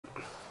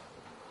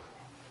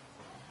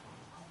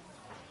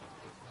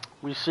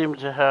We seem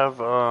to have,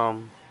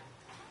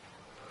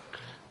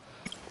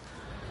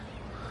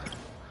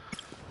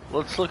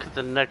 let's look at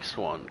the next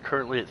one,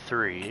 currently at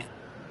 3.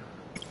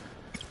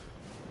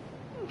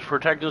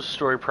 Protagonist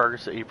story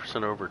progress at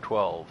 8% over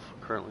 12,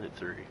 currently at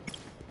 3.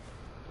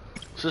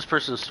 So this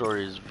person's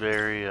story is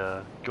very,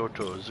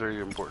 Goto is very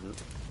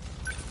important.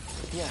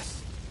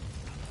 Yes.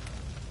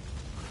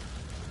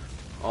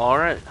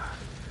 Alright.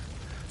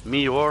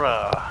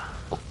 Miura.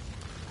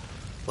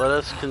 Let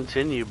us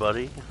continue,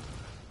 buddy.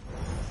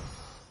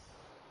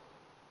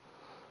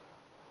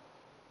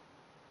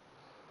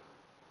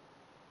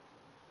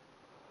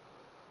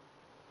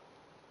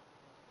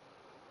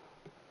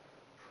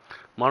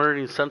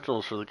 Monitoring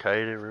Sentinels for the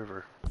Kaede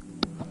River.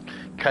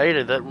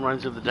 Kaede, that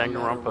reminds me of the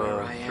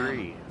Danganronpa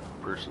 3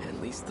 person.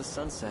 At least the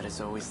sunset is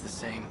always the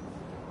same.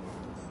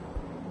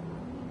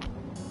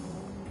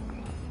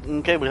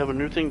 Okay, we have a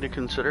new thing to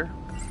consider.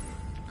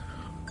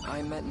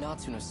 I met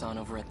Natsuno-san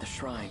over at the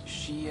shrine.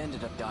 She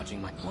ended up dodging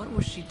my... What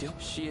was she doing?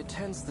 She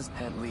attends this...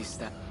 At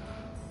least that...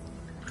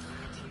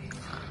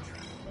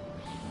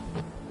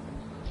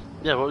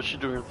 Yeah, what was she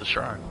doing at the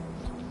shrine?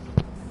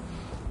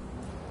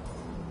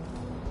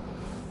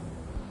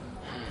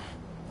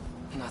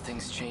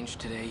 Nothing's changed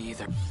today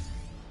either.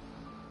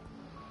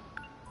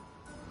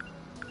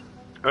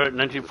 Alright,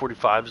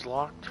 1945 is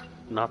locked.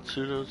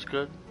 Natsuno's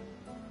good.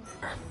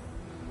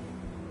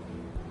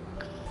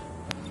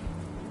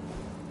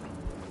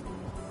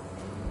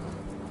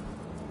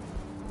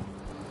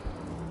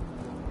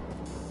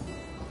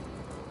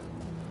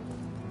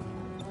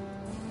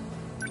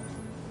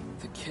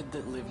 The kid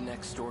that lived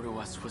next door to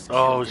us was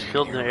Oh, he was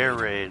killed in an air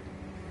raid.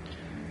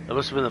 That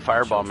must have been the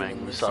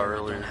firebombing we saw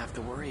earlier. Don't have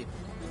to worry.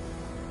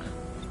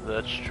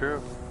 That's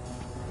true.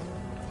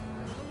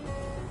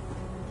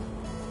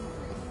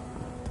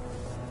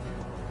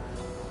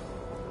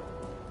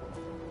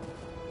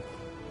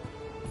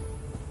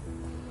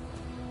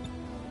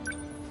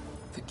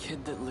 The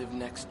kid that lived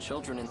next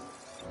children in...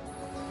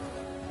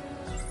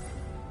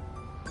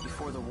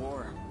 Before the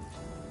war.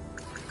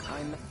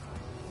 I met...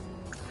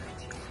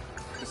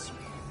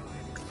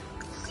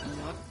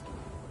 What?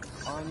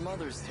 Our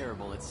mother's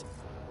terrible. It's...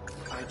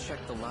 I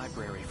checked the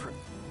library for...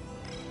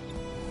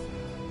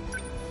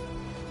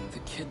 The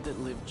kid that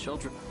lived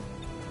children...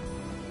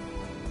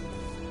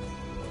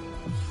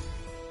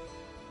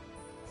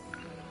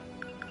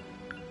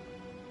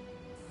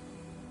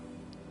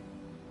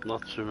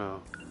 Natsuno.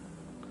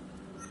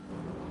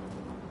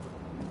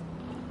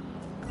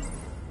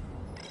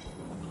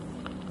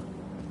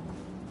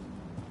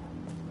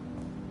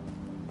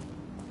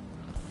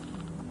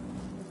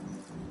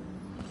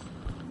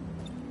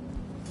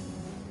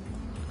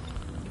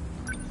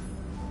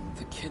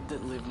 The kid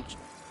that lived...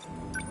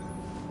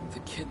 The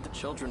kid, the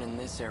children in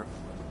this area...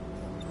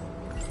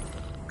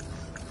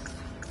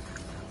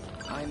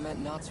 I met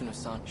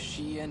Natsuno-san.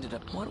 She ended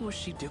up... What was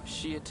she doing?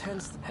 She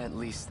attends... At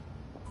least...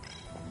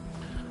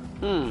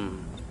 Now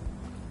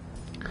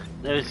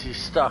is he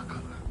stuck?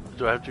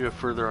 Do I have to go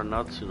further on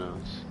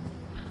Natsuno's?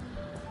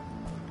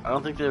 I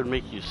don't think they would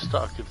make you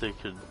stuck if they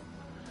could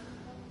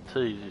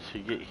tell you to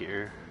get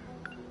here.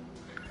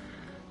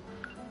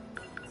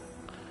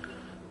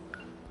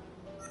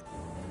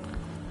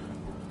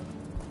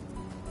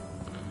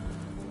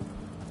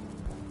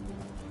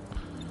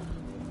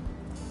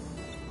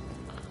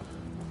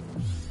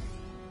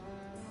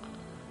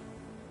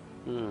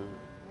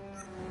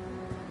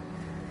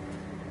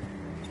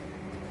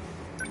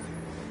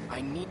 I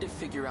need to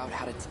figure out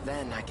how to...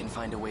 Then I can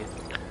find a way...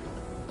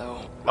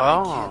 Though,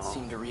 Oh. I can't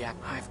seem to react.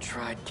 I've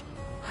tried.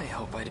 I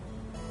hope I...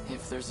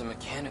 If there's a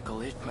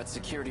mechanical issue... But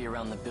security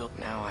around the build...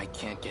 Now I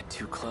can't get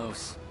too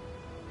close.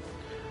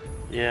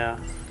 Yeah.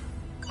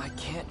 I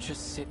can't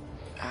just sit...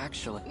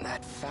 Actually,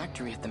 that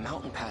factory at the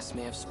mountain pass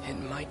may have... It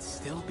might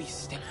still be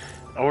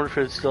I wonder if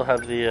it would still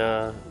have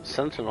the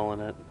Sentinel in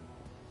it.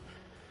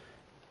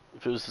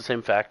 If it was the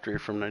same factory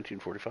from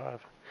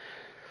 1945.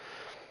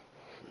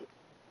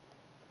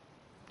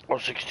 Or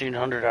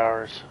 1600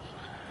 hours.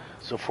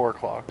 So 4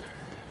 o'clock.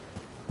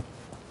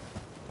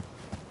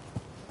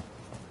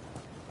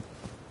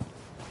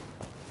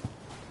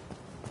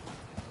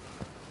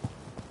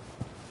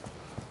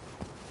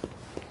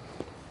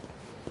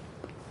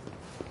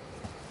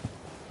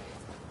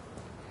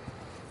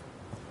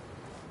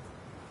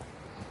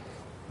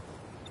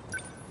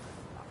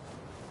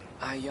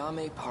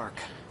 Ayame Park.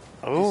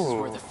 Oh. This is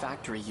where the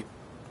factory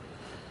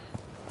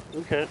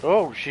Okay.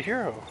 Oh,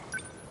 Chihiro.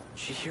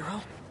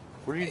 Chihiro?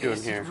 What are you doing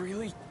Is here? it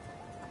really?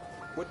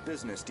 What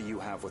business do you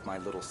have with my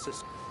little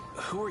sister?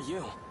 Who are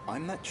you?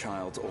 I'm that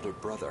child's older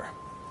brother.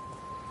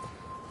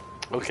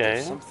 Okay.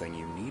 Is there something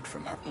you need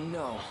from her?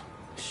 No.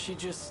 She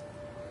just...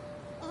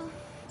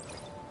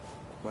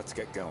 Let's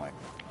get going.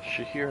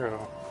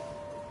 Chihiro.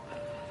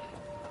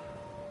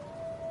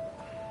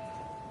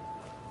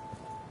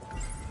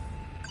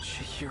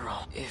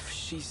 Chihiro. If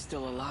she's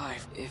still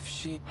alive, if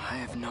she... I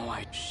have no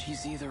idea.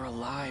 She's either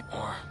alive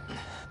or...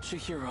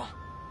 Chihiro.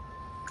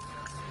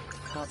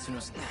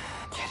 Natsuno's...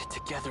 Get it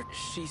together.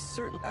 She's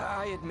certain...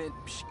 I admit,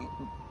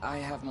 I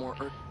have more...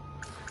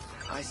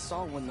 I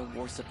saw when the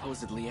war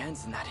supposedly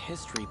ends in that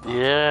history book.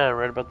 Yeah,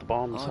 right about the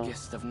bombs.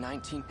 August of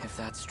 19, if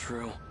that's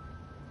true.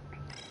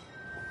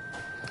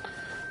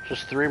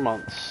 Just 3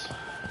 months.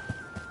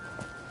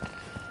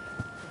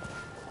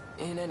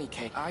 In any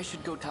case, I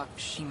should go talk.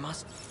 She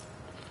must.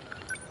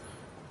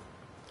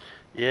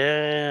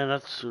 Yeah,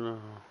 that's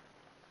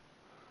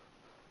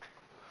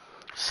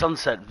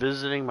Sunset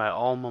visiting my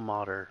alma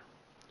mater.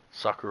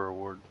 Soccer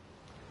award.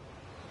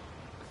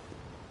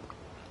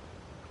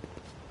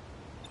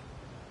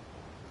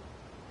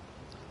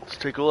 Let's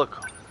take a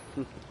look.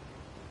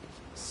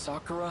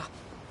 Sakura?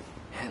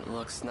 It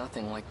looks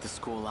nothing like the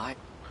school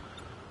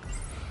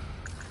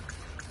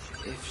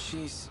If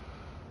she's...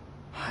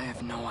 I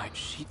have no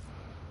idea.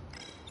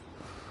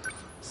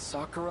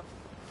 Sakura?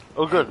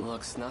 Oh, good. It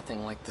looks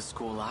nothing like the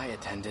school I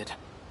attended.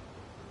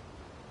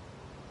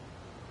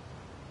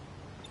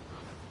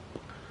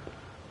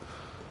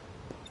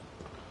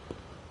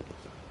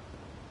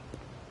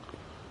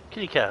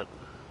 Kitty cat.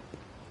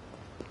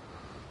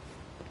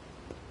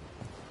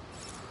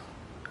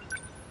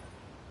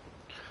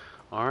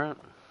 Alright.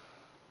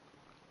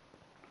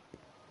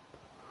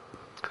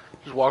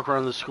 Just walk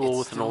around the school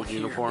with an old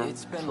uniform.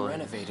 It's been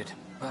renovated,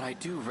 but I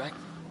do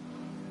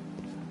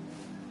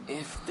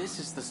If this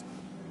is the...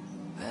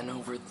 Then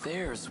over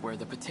there's where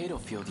the potato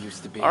field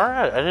used to be.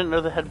 Alright, I didn't know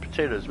they had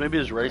potatoes. Maybe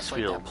it's rice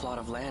field. Like that plot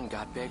of land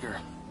got bigger.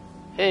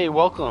 Hey,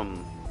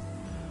 welcome.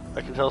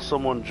 I can tell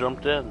someone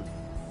jumped in.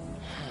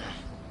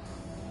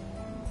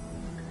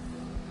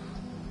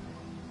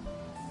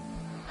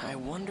 I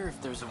wonder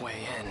if there's a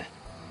way in.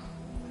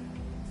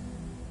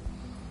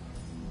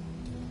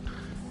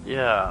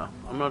 Yeah,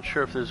 I'm not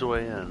sure if there's a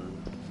way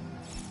in.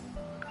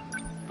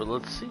 But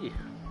let's see.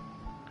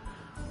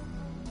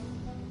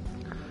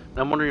 And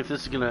I'm wondering if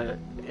this is gonna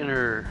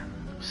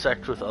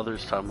intersect with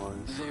others'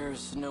 timelines.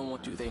 There's no one.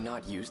 Do they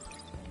not use?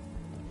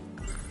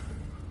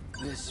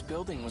 This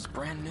building was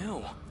brand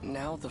new.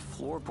 Now the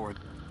floorboard,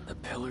 the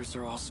pillars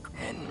are all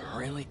and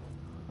really.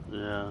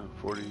 Yeah,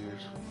 40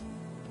 years.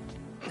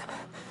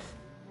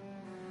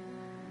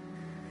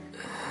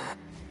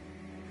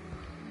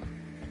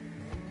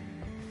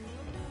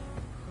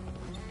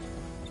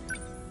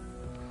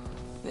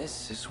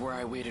 This is where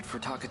I waited for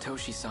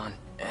Takatoshi-san,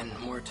 and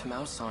where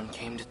Tamao-san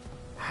came to...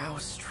 How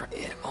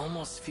it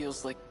almost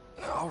feels like...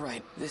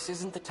 Alright, this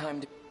isn't the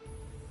time to...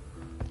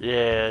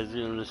 Yeah, it's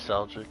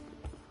nostalgic.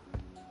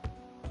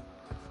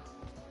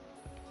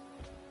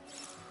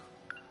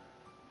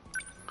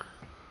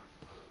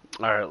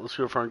 Alright, let's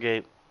go front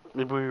gate.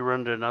 Maybe we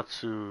run to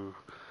Natsu-chan.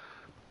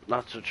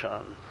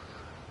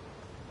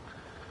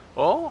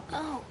 Oh?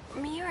 Oh,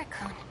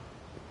 Miura-kun.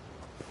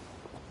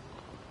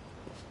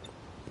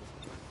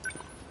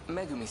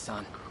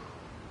 Megumi-san.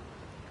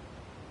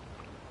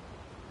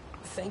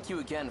 Thank you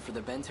again for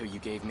the bento you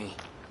gave me.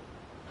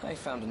 I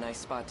found a nice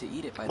spot to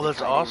eat it by the that's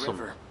Kaide awesome.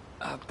 River.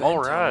 A bento All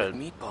right. with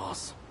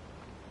meatballs.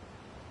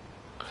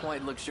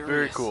 Quite luxurious.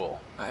 Very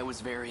cool. I was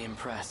very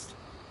impressed.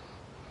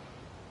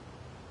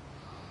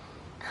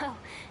 Oh,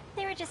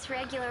 they were just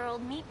regular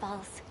old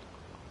meatballs.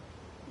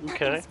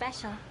 Okay. Nothing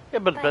special. Yeah,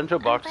 but bento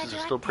I'm boxes glad are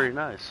you still liked pretty it.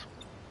 nice.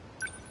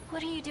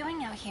 What are you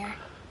doing out here?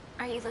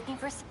 Are you looking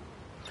for...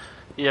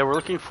 Yeah, we're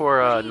looking for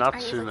What are you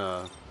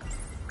Natsuna.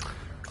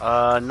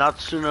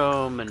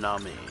 Natsuno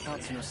Minami.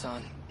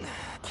 Natsuno-san,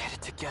 get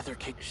it together,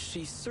 Kate.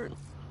 She's certain.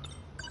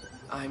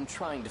 I'm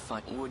trying to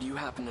find... Would you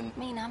happen to...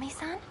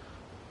 Minami-san?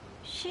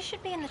 She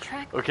should be in the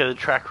track... Okay, the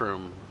track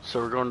room. So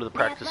we're going to the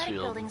practice athletic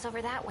field. building's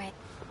over that way.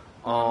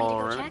 Want me to go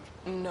Alright. check?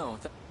 No,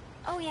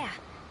 Oh yeah.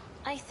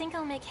 I think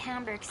I'll make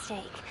Hamburg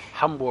steak.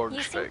 Hamburg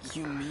You steak.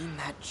 you mean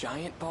that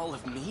giant ball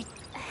of meat?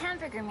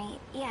 Hamburger meat,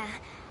 yeah.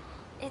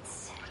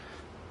 It's...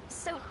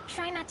 So,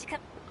 try not to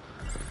cut...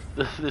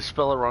 They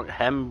spell it wrong.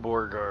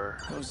 Hamburger.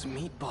 Those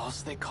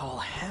meatballs they call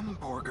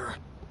hamburger.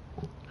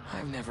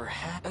 I've never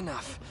had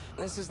enough.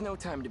 This is no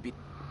time to be...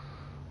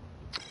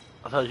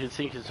 I thought you'd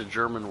think it's a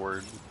German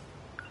word.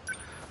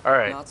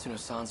 Alright.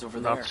 Natsuno-san's over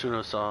there.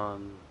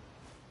 Natsuno-san.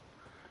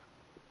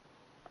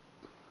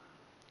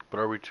 But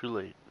are we too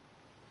late?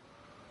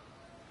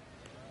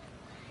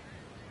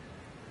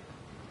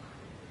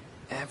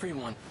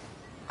 Everyone.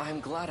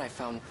 I'm glad I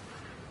found...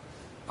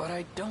 But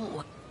I don't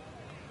like...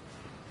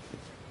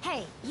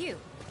 Hey, you!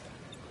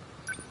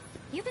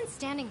 You've been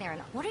standing there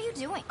and what are you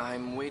doing?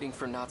 I'm waiting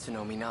for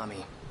Natsuno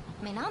Minami.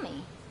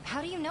 Minami?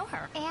 How do you know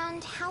her?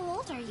 And how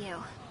old are you?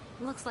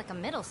 Looks like a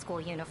middle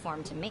school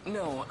uniform to me.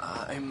 No,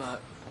 I'm,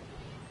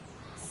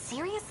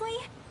 Seriously?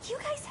 You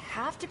guys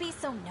have to be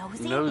so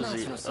nosy?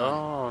 Nosy. Natsuno-san.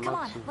 Oh, Come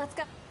on, Natsu. let's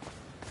go.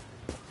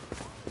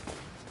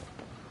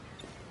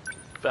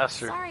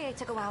 Faster. Sorry I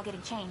took a while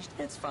getting changed.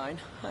 it's fine.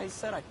 I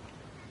said I...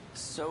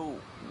 So,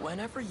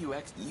 whenever you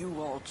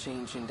all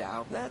change into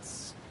out...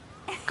 That's...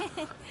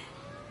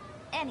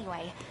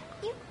 Anyway,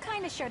 you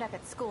kind of showed up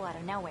at school out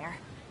of nowhere.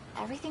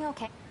 Everything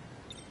okay?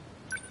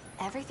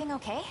 Everything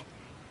okay?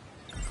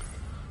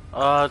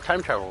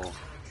 Time travel.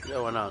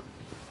 Yeah, why not?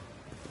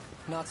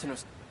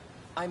 Natsuno...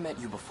 I met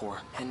you before,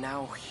 and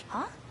now...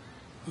 Huh?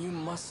 You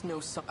must know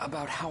something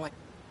about how I...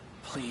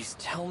 Please,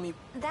 tell me...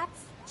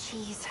 That's...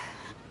 Jeez.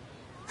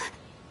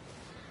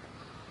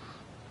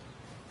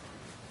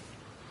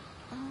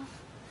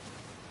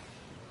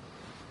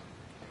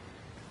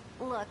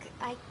 Look,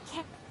 I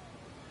can't...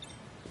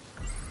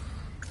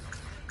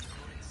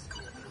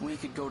 We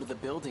could go to the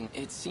building.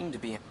 It seemed to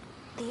be...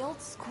 The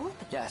old school?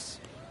 Yes.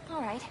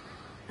 Alright,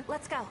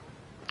 let's go.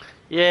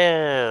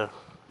 Yeah.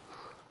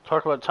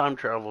 Talk about time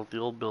travel at the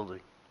old building.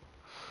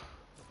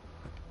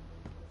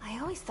 I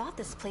always thought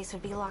this place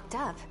would be locked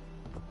up.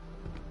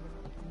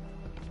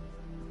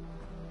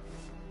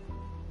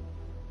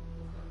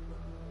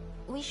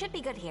 We should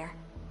be good here.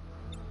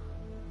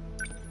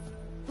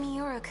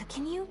 Miura,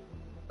 can you...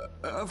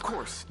 Of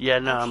course. Yeah,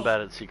 no, Okay. I'm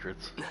bad at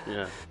secrets.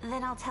 Yeah.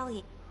 Then I'll tell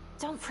you.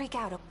 Don't freak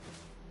out.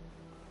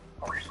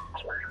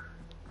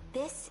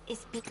 This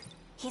is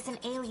he's an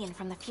alien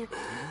from the future.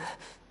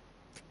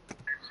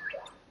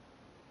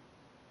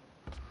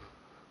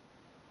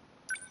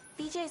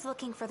 BJ's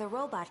looking for the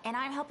robot, and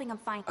I'm helping him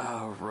find...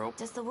 Rope?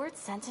 Does the word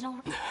Sentinel...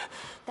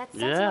 That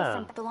Sentinel Yeah.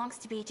 friend belongs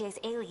to BJ's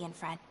alien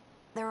friend.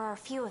 There are a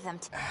few of them.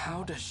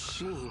 How does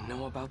she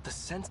know about the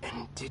sense?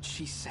 And did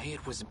she say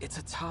it's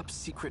a top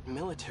secret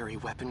military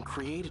weapon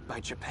created by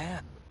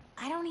Japan?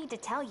 I don't need to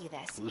tell you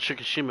this, The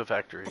Shikishima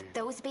factory. but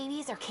those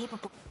babies are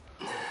capable...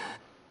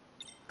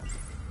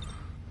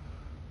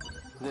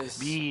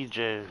 This...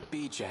 BJ.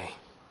 BJ.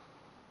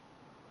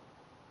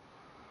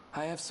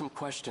 I have some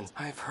questions.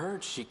 I've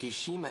heard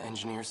Shikishima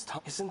engineers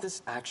talk. Isn't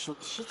this actually...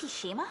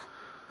 Shikishima?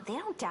 They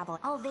don't dabble.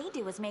 All they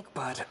do is make...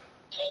 But...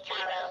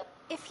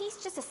 If he's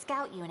just a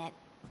scout unit...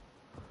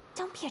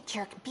 Don't be a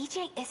jerk.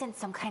 BJ isn't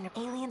some kind of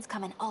aliens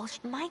coming all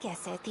My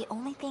guess is the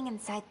only thing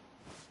inside...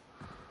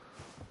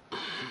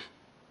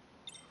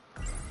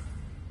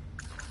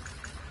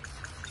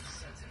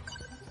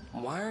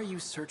 Why are you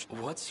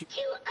searching? What's you...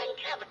 To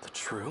uncover. The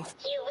truth?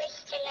 You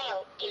wish to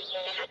know, do you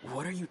not?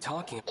 What are you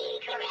talking about?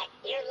 Incorrect.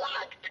 Your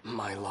log.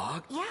 My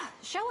log? Yeah,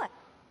 show it.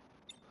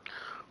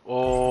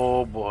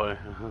 Oh boy.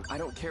 I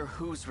don't care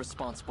who's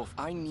responsible.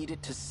 I need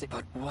it to sit.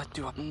 But what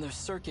do I... The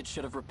circuit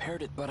should have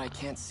repaired it, but I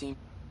can't seem...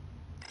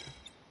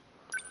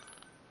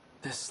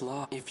 This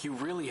log... If you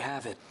really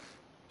have it...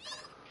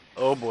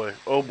 Oh boy.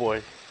 Oh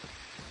boy.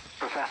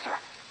 Professor,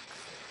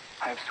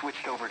 I have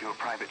switched over to a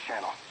private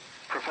channel.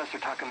 Professor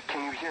Takamiya,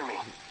 can you hear me?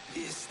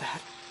 Is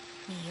that...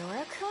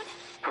 Miura-kun?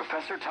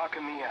 Professor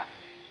Takamiya.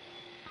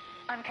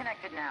 I'm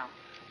connected now.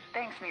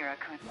 Thanks,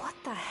 Miura-kun. What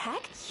the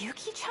heck?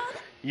 Yuki-chan?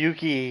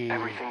 Yuki.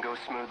 Everything goes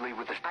smoothly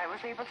with the... I was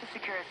able to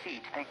secure a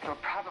seat. I think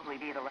it'll probably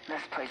be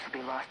this place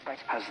will be lost by...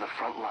 Has the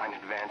front line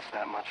advanced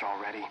that much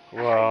already?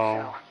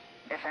 Wow.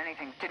 So, if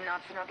anything, did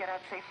Natsuno get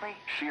out safely?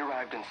 She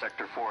arrived in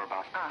Sector 4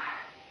 about... Ah,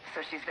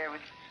 so she's there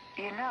with...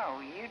 You know,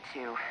 you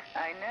two.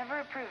 I never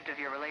approved of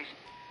your relation...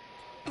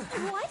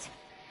 What?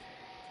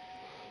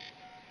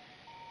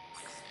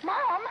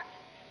 Mom!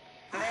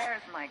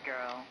 There's my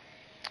girl.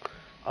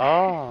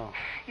 Oh.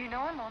 You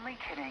know I'm only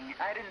kidding.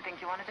 I didn't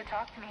think you wanted to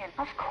talk to me, and...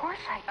 Of course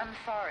I'm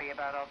sorry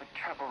about all the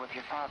trouble with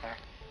your father.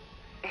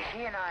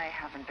 He and I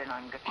haven't been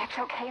on good... It's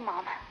okay,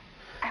 Mom.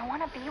 I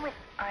want to be with...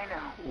 I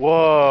know.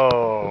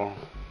 Whoa.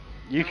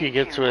 Yuki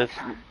gets with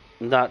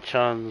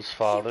Not-chan's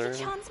father.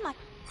 Yuki-chan's my...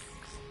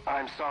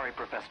 I'm sorry,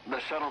 Professor. The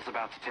shuttle's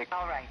about to take...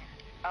 All right.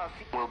 I'll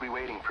see... We'll be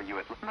waiting for you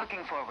at...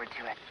 Looking forward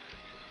to it.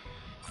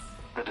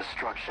 The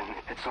destruction,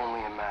 it's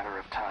only a matter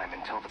of time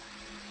until the...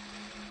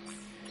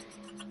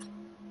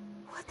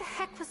 What the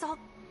heck was all...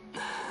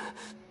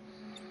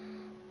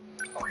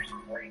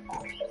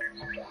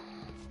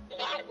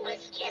 That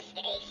was just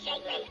a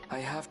segment I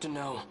have to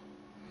know.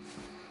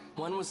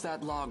 When was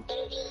that log?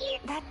 in the year.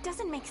 That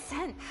doesn't make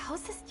sense.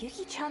 How's this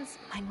Yuki-chan's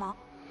my mom?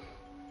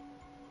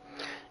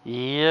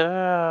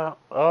 Yeah.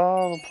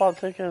 Oh, the plot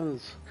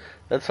thickens.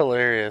 That's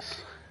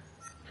hilarious.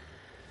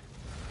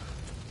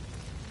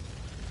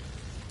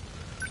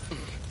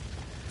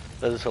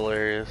 That is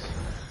hilarious.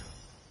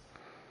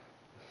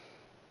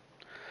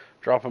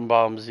 Dropping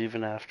bombs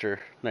even after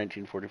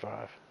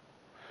 1945.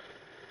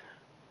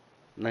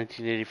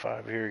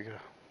 1985, here we go.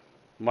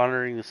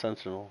 Monitoring the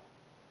Sentinel.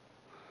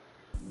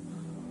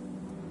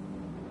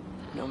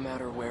 No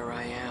matter where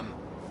I am,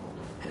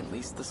 at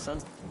least the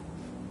sun's...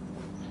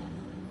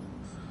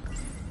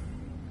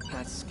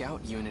 That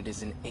scout unit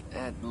is an...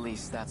 At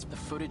least that's the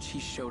footage he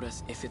showed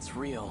us, if it's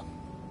real.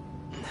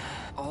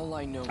 All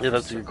I know... Yeah,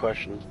 that's a good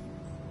question.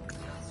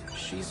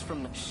 She's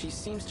from... She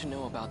seems to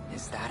know about...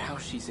 Is that how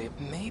she's able...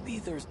 Maybe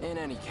there's... In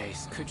any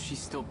case, could she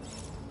still...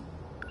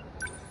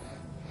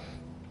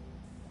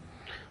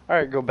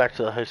 Alright, go back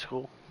to the high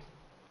school.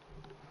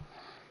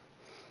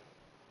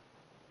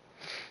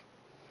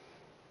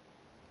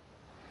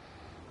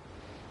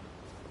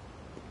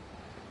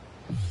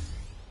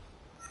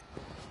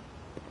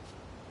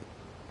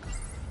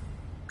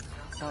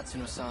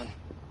 Natsuno-san.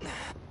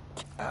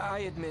 I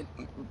admit,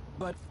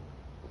 but...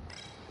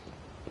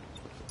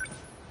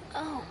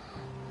 Oh,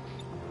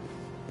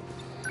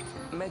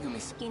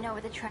 Megumi... you know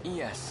where the train...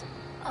 Yes.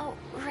 Oh,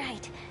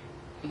 right.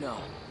 No.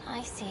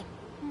 I see.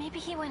 Maybe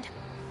he went...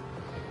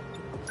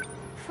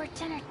 For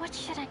dinner. What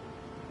should I...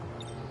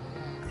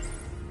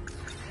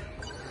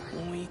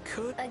 We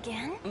could...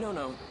 Again?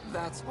 No,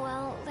 that's...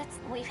 Well,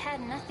 we've had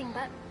nothing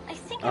but... I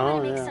think I Oh,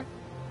 want to make yeah. some...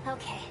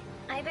 Okay,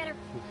 I better...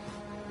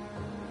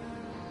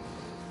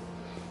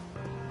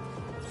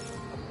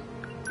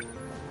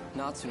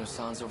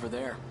 Natsuno-san's over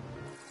there.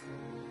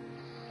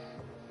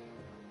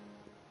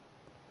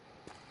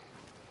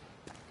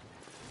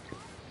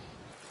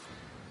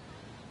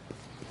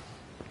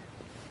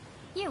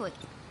 You would...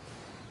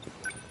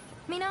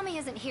 Minami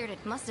isn't here to...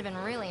 Must have been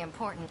really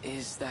important.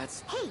 Is that...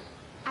 Hey,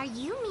 are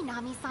you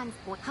Minami-san's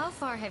boy? How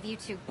far have you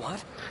two...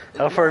 What?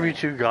 How far have you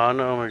two gone?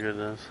 Oh my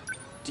goodness.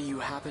 Do you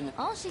happen...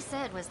 All she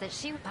said was that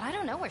she... But I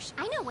don't know where she...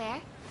 I know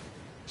where.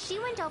 She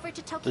went over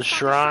to Tokyo. The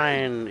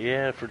shrine,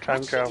 yeah, for time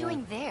What's travel. she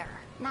doing there?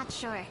 Not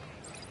sure.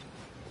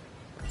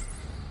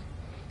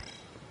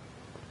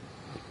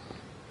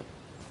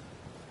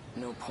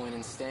 No point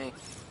in staying.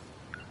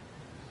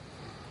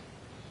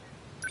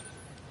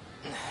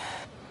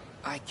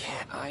 I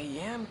can't. I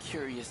am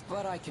curious,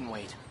 but I can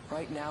wait.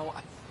 Right now,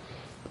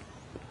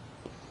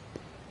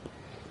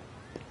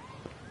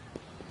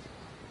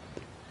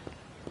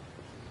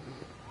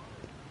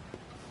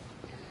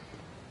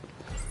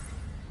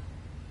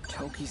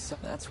 Toki-san,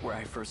 that's where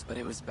I first, but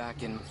it was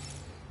back in...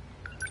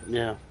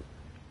 Yeah.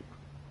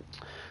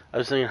 I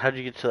was thinking, how'd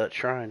you get to that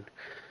shrine?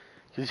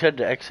 Because you had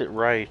to exit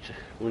right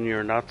when you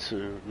were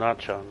Natchan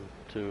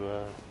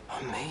to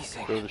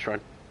Amazing. go to the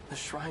shrine. The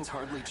shrine's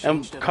hardly changed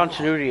And at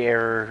continuity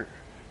error,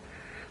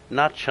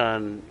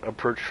 Natchan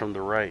approached from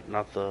the right,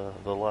 not the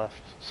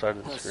left side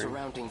of all. the The screen.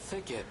 surrounding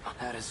thicket,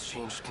 that has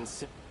changed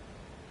considerably.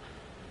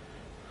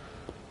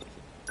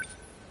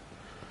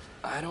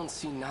 I don't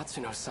see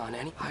Natsuno-san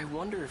any. I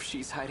wonder if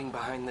she's hiding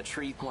behind the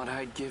tree. What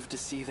I'd give to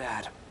see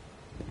that.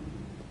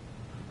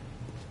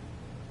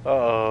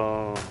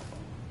 Uh-oh.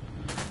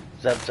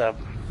 Zap zap.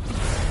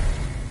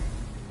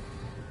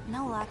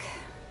 No luck.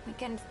 We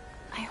can...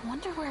 I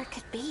wonder where it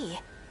could be.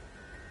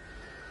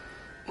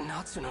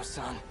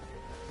 Natsuno-san.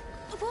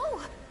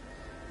 Whoa!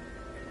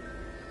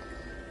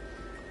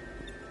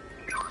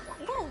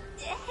 Whoa!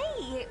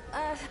 Hey!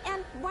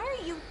 And why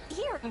are you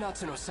here?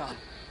 Natsuno-san.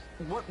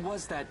 What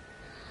was that?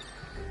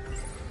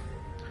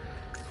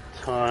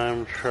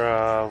 Time There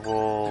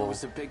travel.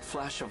 was a big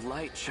flash of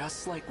light,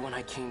 just like when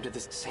I came to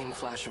this same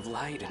flash of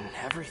light and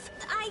everything.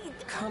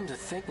 Come to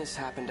think, this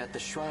happened at the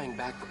shrine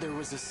back. There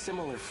was a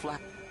similar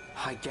flash.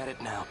 I get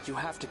it now. You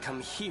have to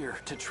come here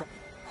to try.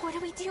 What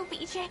do we do,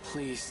 BJ?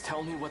 Please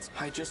tell me what's.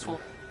 I just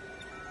want.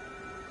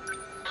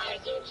 Are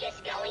you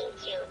just going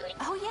to...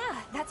 Oh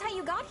yeah, that's how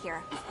you got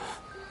here.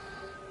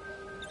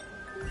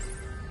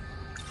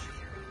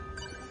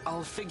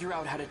 I'll figure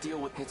out how to deal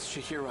with it's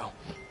Chihiro.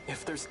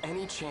 If there's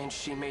any chance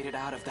she made it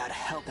out of that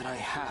hell, then I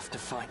have to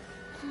find.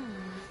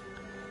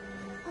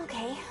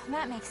 Okay,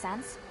 that makes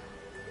sense.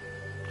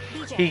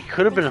 BJ, He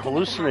could have been think you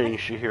think it hallucinating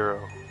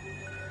Chihiro.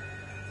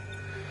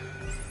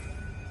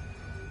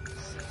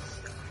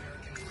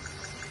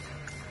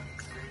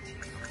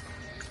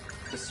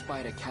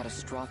 Despite a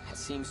catastrophe, it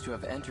seems to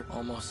have entered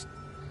almost.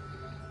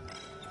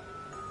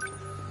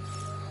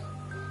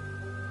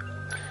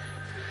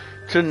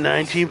 To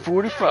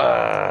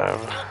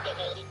 1945.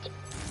 Activated.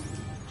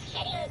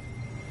 Setting.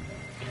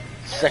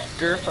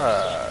 Sector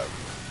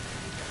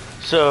 5.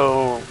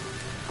 So,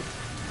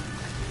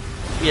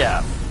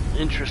 yeah,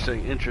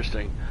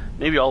 interesting.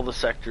 Maybe all the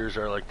sectors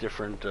are like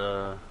different,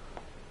 That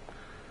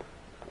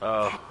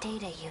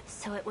data you...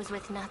 So it was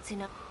with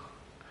Natsuno...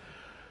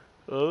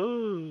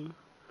 Oh.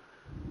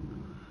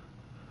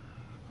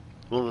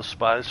 Well, the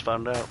spies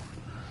found out.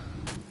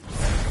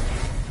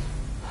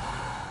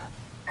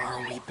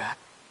 Are we back?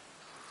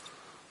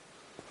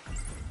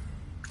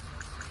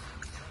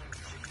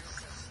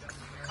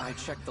 I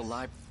checked the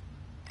library.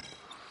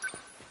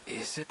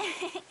 Is it?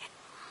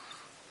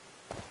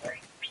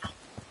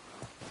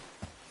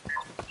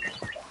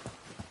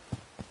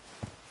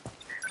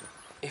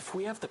 If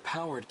we have the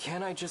power,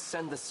 can I just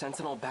send the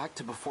Sentinel back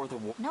to before the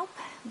war? Nope,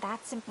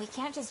 that's... We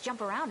can't just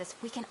jump around us.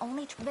 We can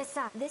only...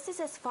 Besides, this is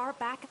as far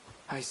back...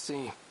 I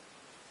see.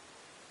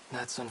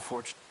 That's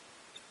unfortunate.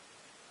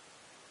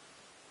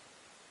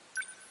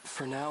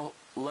 For now,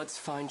 let's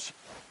find...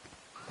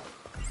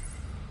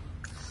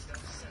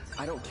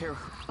 I don't care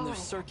who their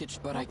circuit,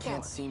 but I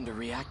can't seem to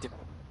react it.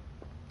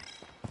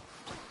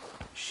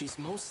 She's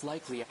most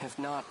likely, if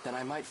not, then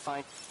I might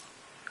find...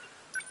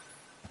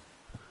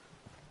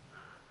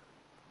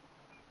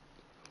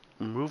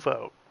 Move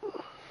out.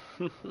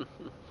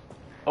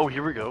 Oh,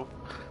 here we go.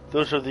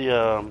 Those are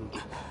the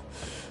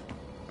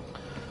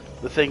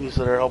things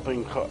that are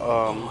helping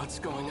What's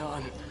going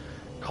on?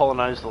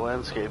 colonize the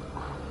landscape.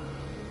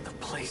 The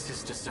place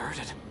is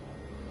deserted.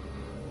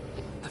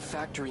 The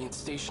factory and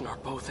station are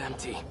both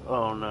empty.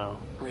 Oh no.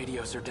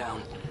 Radios are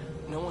down.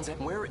 No one's at...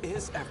 Where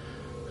is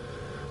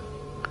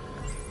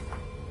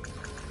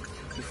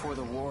Before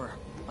the war,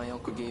 my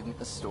uncle gave me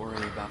a story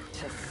about...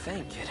 To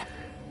think it.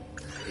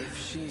 If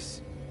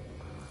she's...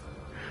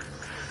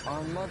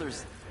 Our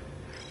mother's...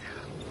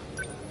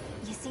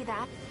 You see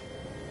that?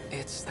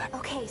 It's that...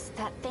 Okay, so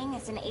that thing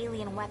is an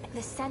alien weapon.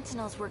 The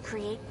Sentinels were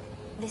created...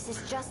 This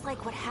is just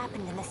like what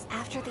happened in this...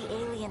 After the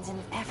aliens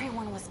and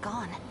everyone was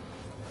gone.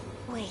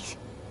 Wait.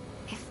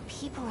 If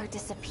people are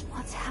disappearing...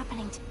 What's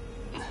happening to...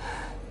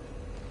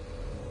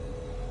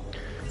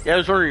 Yeah, I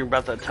was wondering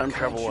about that time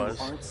travel Kaiju was.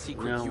 aren't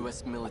secret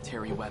U.S.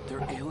 military web.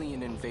 They're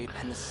alien invade,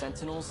 and the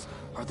Sentinels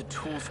are the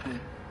tools we...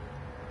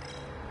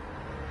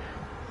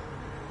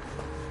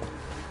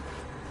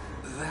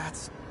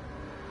 That's...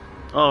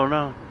 Oh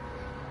no.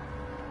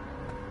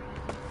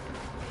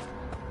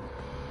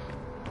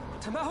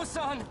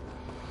 Tamao-san!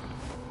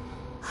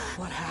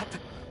 What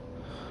happened?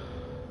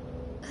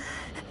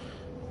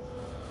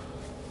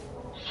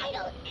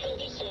 Vital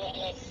condition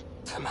is...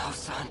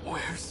 Tamao-san,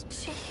 where's...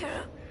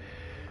 Chihiro.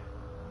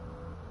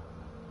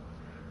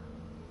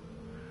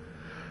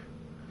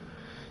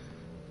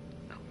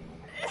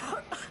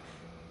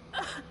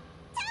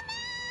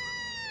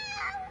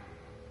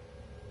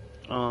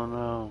 Oh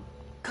no.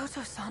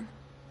 Goto-san.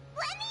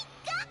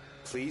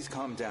 Please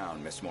calm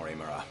down, Miss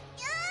Morimura.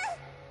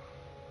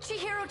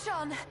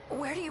 Chihiro-chan,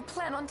 where do you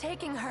plan on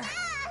taking her?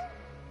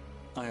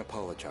 I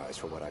apologize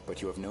for what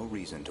but you have no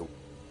reason to...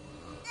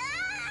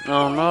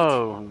 Oh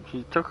no.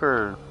 He took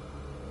her.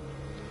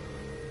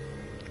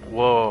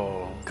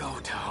 Whoa.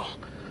 Goto.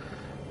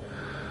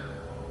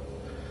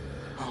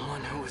 The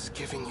one who was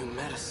giving you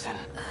medicine.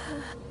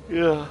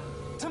 Yeah.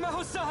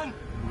 Tamao-san!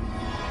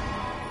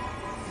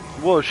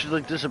 Whoa, she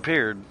like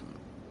disappeared.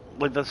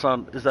 Like that's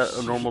not, is that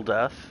a normal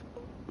death?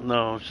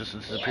 No, it's just a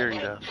disappearing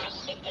death.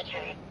 Shifted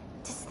her.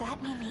 Does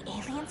that mean the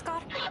aliens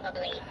got her?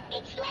 Probably.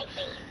 It's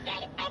likely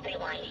that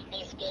everyone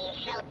is being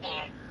held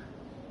there.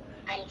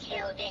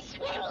 Until this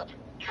world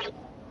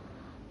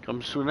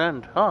Comes to an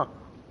end, huh?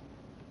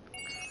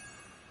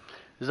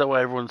 Is that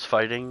why everyone's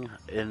fighting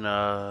in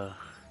one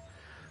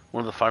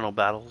of the final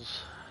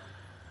battles?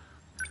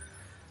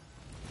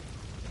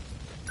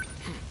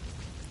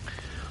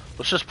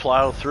 Let's just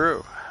plow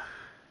through.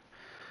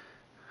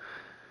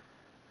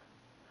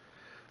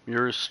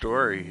 Your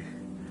story.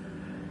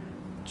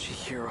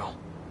 Chihiro.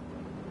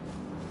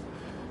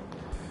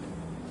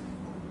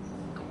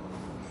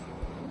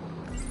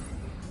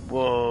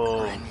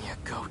 Whoa.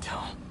 Renya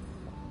Goto.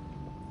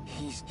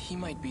 He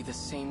might be the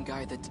same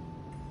guy that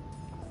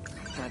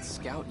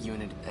scout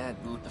unit at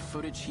the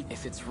footage.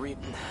 If it's real,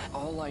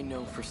 all I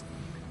know for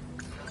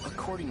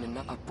according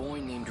to a boy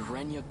named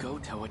Renya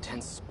Goto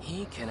attends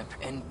he can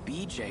and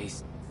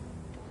BJ's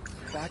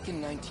back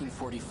in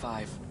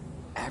 1945.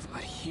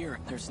 But here,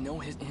 there's no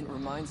hint. It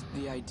reminds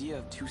the idea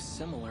of two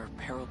similar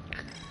parallel.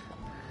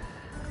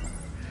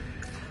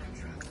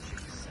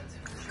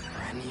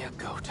 Renya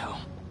Goto.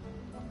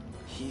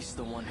 He's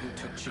the one who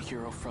took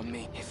Chihiro from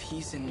me. If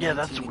he's in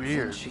that's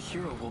weird.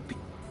 Chihiro will be.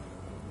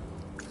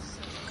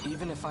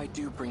 Even if I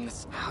do bring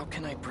this, how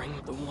can I bring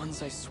the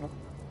ones I swore?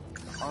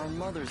 Our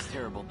mother's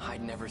terrible.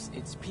 I'd never.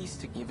 It's peace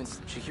to even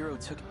Chihiro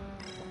took.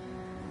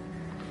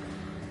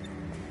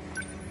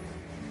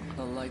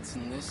 The lights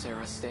in this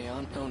era stay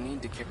on. No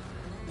need to care.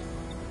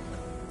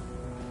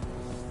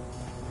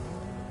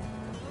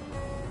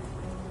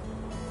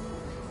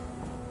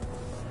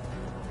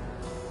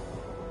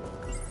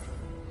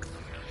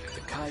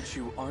 The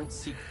kaiju aren't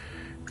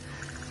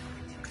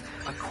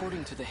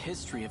according to the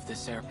history of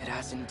this era, it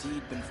has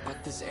indeed been,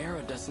 but this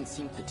era doesn't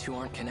seem the two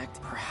aren't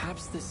connected.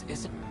 Perhaps this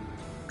isn't.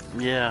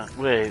 Yeah,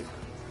 wait.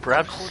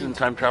 Perhaps it's in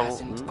time travel.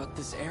 But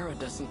this era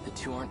doesn't, the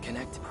two aren't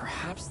connected.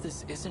 Perhaps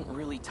this isn't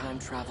really time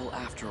travel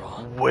after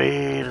all.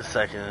 Wait a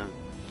second.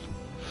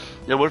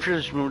 Yeah, what if you're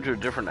just moving to a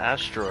different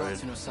asteroid?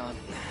 Matsuno-san,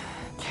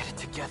 get it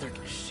together.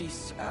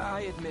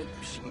 I admit,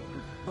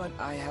 but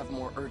I have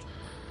more urge.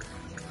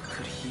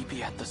 Could he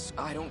be at the...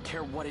 I don't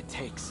care what it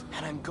takes,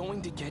 and I'm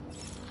going to get...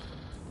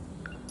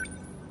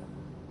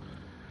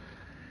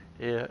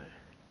 Yeah.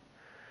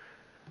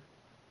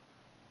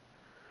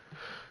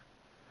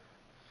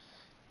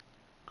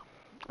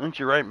 I think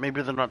you're right.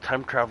 Maybe they're not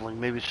time traveling.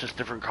 Maybe it's just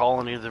different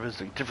colony. There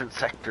was a different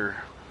sector.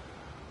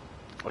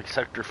 Like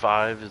Sector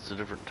 5 is a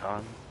different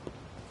time.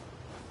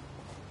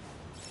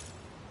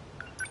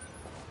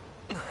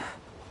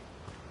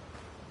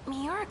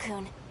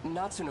 Miura-kun.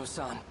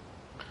 Natsuno-san.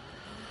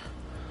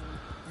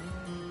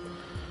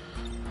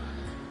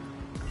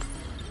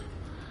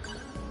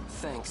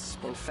 Thanks.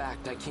 In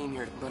fact, I came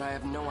here, but I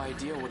have no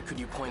idea what could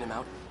you point him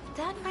out?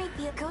 That might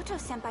be a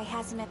Goto-senpai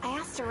has him. I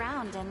asked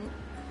around and...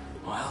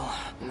 Well,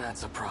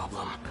 that's a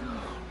problem.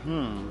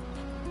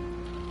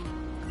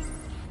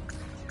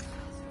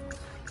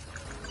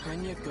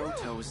 Renya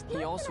Goto's,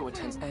 he also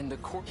attends, and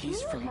of course,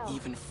 he's from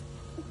even...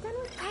 Done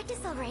with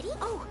practice already?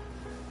 Oh,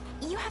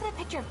 you have that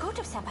picture of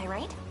Goto-senpai,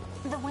 right?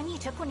 The one you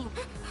took when you...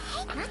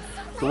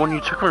 The one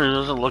you took when he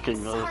wasn't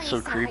looking. Oh, Sorry, that's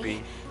so sorry.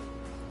 creepy.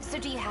 So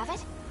do you have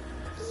it?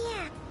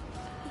 Yeah.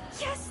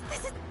 Yes,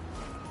 this is...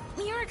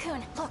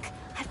 Miura-kun, look,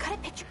 I've got a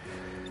picture.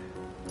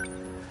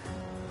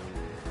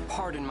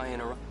 Pardon my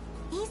interrupt.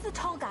 He's the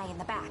tall guy in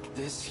the back.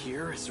 This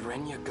here is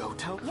Renya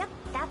Goto? Yep,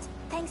 that's...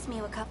 Thanks,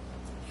 Miwako.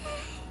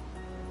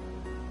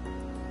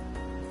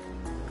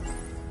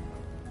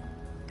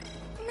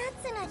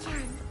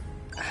 Natsuno-chan.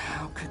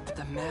 How could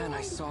the man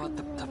I saw at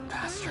the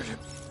bastard...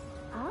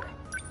 Huh?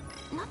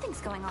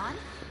 Nothing's going on.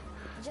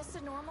 Just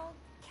a normal...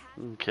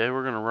 Okay,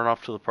 we're gonna run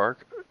off to the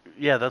park.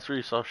 Yeah, that's where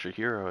you saw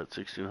Chihiro at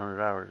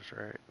 1600 hours,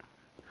 right?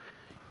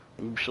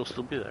 Maybe she'll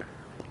still be there.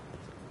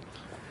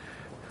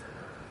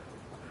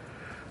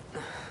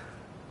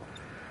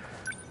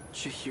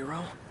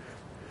 Chihiro?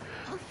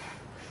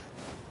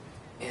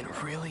 It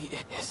really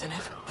isn't it?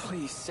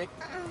 Please say.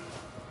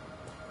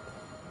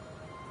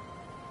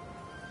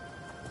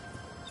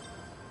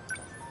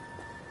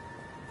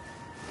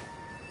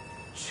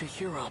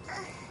 Chihiro.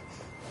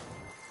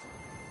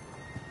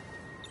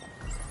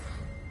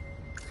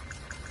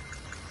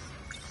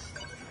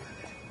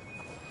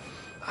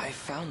 I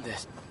found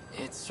this.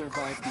 It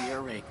survived the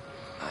air raid.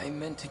 I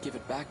meant to give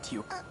it back to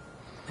you.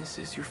 This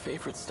is your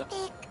favorite stuff.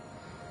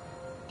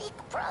 Big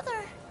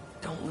brother.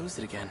 Don't lose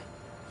it again.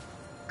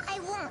 I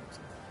won't.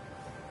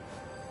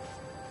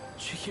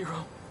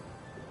 Chihiro.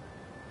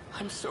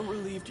 I'm so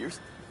relieved you're...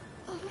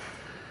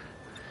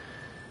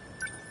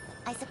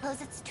 I suppose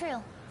it's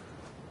true.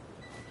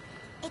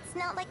 It's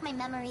not like my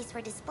memories were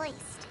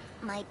displaced.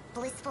 My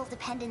blissful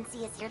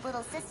dependency as your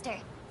little sister.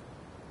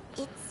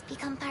 It's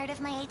become part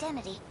of my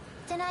identity.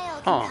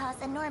 Denial can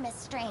cause enormous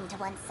strain to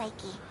one's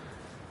psyche.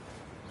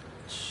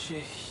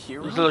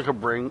 Chihiro? Is it like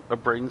a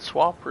brain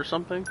swap or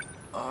something?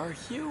 Are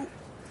you...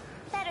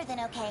 Better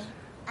than okay.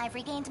 I've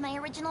regained my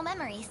original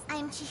memories.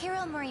 I'm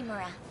Chihiro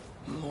Morimura.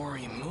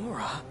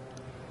 Morimura?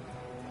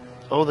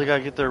 Oh, they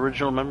gotta get their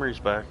original memories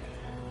back.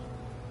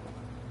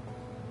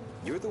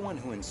 You're the one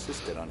who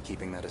insisted on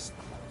keeping that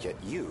yet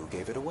you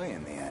gave it away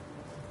in the end.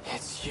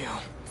 It's you.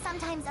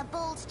 Sometimes a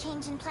bold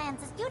change in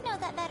plans is... You'd know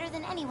that better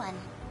than anyone.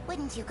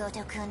 Wouldn't you,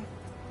 Goto-kun?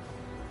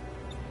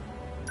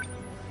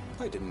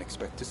 I didn't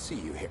expect to see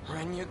you here.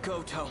 Renya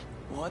Goto,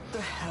 what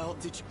the hell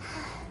did you...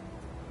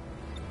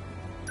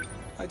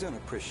 I don't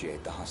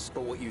appreciate the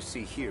but what you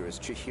see here is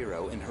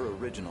Chihiro in her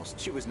originals.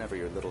 She was never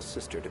your little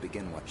sister to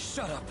begin with.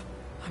 Shut up!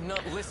 I'm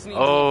not listening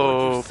to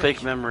what you say.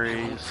 Fake memories.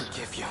 I won't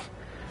forgive you.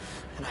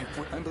 And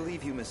I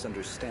believe you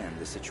misunderstand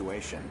the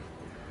situation.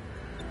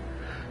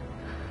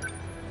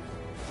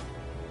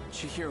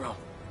 Chihiro,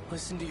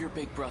 listen to your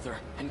big brother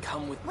and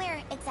come with...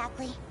 Where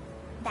exactly?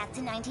 Back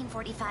to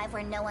 1945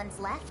 where no one's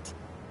left?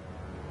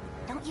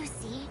 Don't you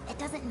see? It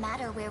doesn't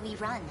matter where we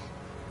run.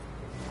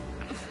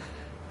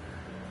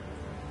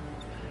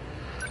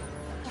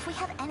 If we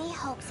have any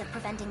hopes of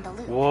preventing the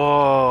loop,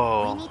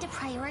 we need to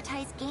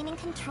prioritize gaining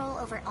control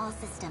over all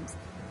systems.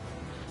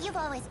 You've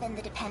always been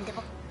the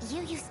dependable.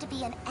 You used to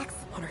be an ex...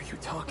 What are you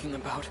talking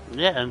about?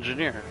 Yeah,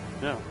 engineer.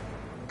 Yeah.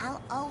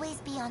 I'll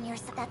always be on your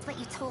side. That's what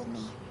you told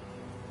me.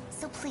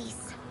 So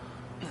please.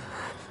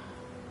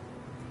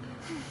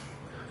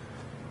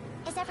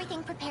 Is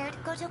everything prepared,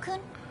 Goto-kun?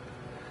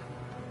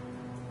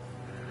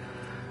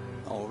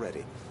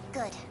 Already.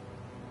 Good.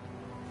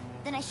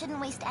 Then I shouldn't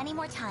waste any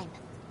more time.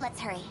 Let's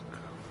hurry.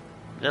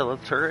 Yeah,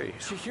 let's hurry.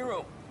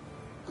 Chihiro!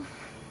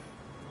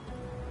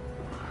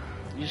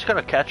 You just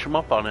gotta catch him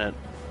up on it.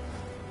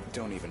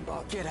 Don't even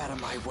bother. Get out of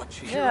my way.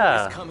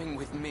 Chihiro is coming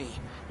with me.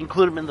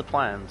 Include him in the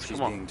plans. She's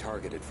Come on. being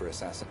targeted for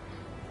assassin.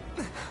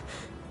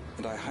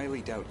 And I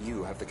highly doubt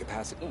you have the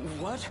capacity.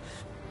 What?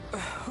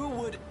 Who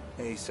would...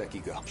 Hey,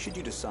 Sekigo, should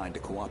you decide to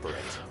cooperate?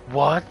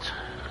 What?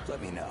 Let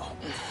me know.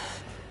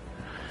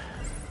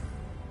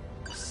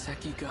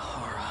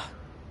 Sekigahara.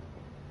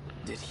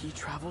 Did he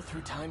travel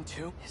through time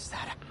too? Is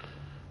that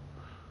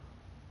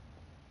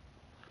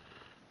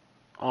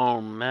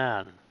Oh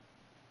man.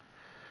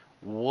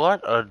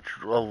 What a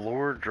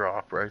lore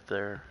drop right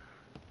there.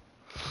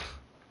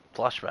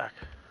 Flashback.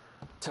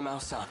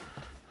 Tamao-san.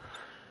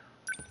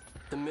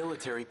 The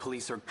military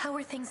police are... How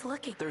are things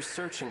looking? They're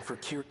searching for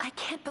Kira. I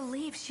can't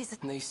believe she's...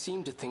 They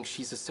seem to think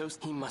she's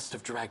associated. He must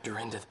have dragged her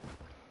into...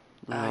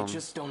 I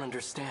just don't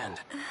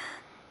understand.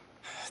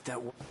 That...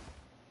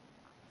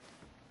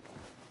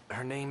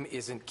 Her name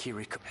isn't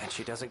Kiriko, and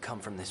she doesn't come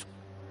from this...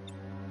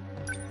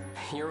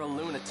 You're a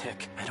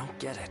lunatic. I don't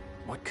get it.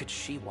 What could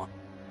she want?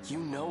 You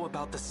know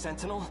about the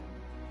Sentinel?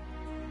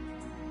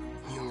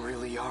 You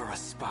really are a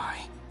spy.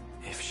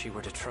 If she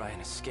were to try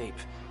and escape...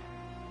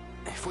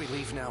 If we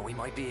leave now, we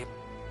might be...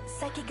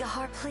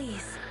 Sekigahara,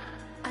 please.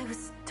 I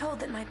was told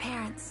that my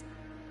parents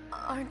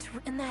aren't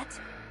in that...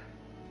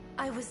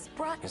 I was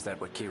brought... Is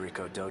that what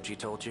Kiriko Doji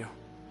told you?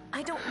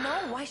 I don't know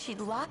why she'd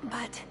lie,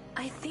 but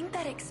I think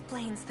that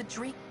explains the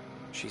dream.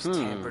 She's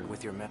tampered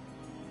with your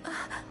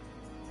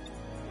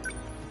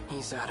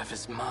He's out of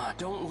his mind.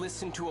 Don't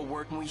listen to a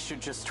word. We should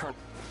just turn...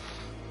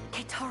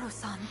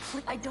 Keitaro-san,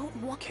 please. I don't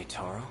want...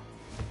 Keitaro?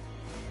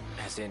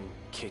 As in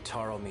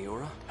Keitaro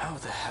Miura? How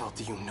the hell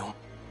do you know?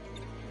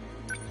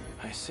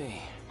 I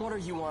see. What are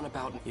you on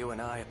about? You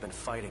and I have been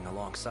fighting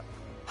alongside...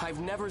 I've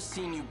never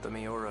seen you... The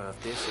Miura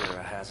of this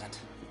era hasn't.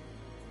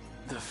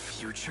 The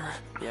future?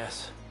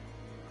 Yes.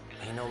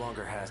 He no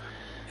longer has...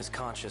 His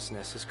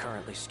consciousness is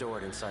currently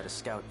stored inside a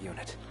scout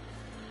unit.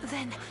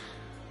 Then...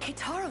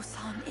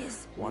 Keitaro-san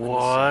is...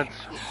 What?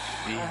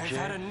 I've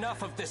had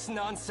enough of this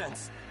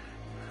nonsense.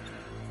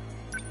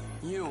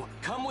 You,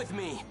 come with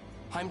me.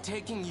 I'm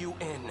taking you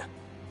in.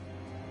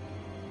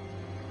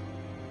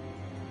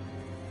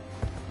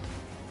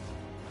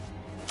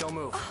 Don't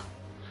move.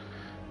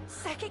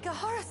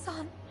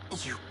 Sekigahara-san!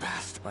 You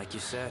bastard. Like you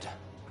said,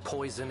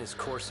 poison is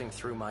coursing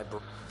through my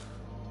brain.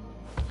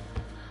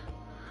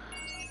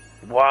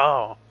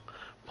 Wow.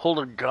 Pulled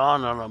a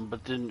gun on him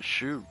but didn't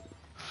shoot.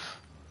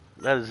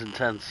 That is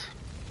intense.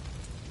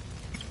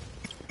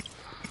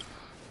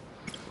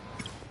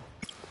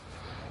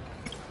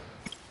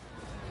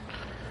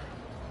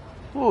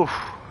 Oof.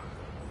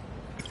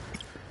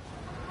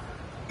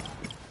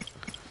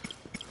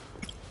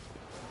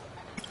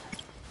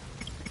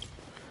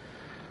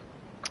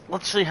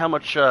 Let's see how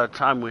much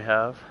time we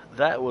have.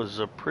 That was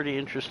a pretty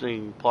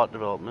interesting plot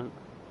development.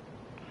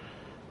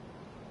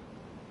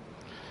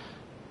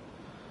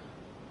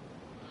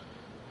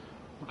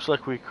 Looks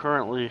like we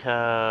currently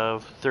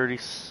have 30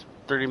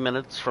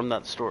 minutes from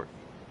that story.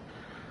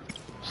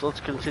 So let's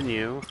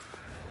continue.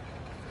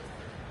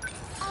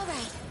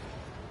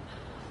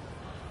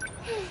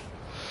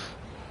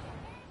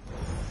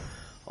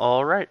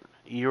 Alright,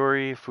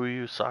 Iori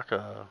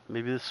Fuyusaka.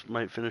 Maybe this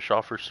might finish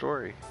off her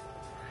story.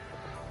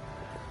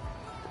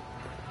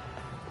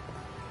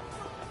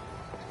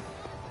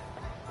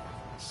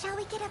 Shall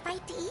we get a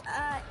bite to eat?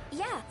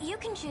 Yeah, you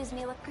can choose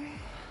me. Look.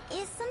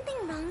 Is something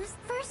wrong?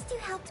 First you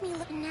helped me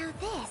look, now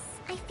this.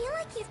 I feel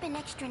like you've been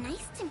extra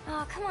nice to me.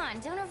 Oh, come on,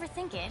 don't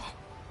overthink it.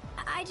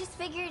 I just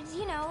figured,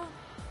 you know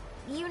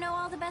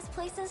all the best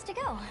places to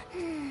go.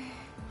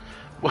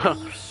 Well, are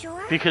you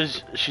sure?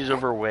 Because she's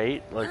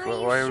overweight? Like,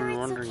 why are we it's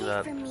wondering okay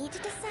that? for me to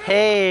decide?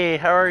 Hey,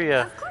 how are you?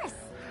 Of course.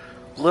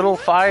 Little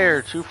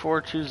Fire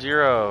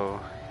 2420.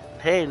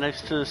 Hey,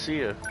 nice to see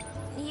you.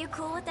 You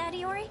cool with that,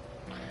 Iori?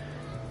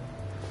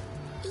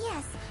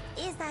 Yes.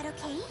 Is that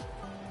okay?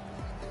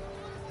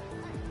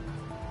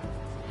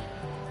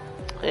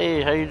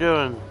 Hey, how you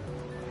doing?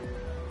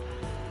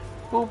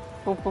 Boop,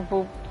 boop, boop,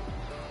 boop.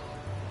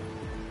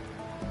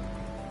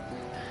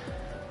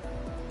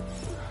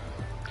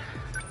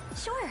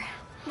 Sure.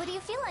 What do you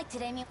feel like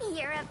today, Mew?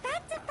 You're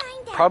about to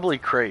find out. Probably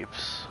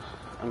crepes.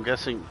 I'm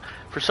guessing.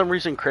 For some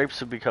reason, crepes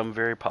have become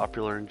very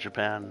popular in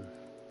Japan.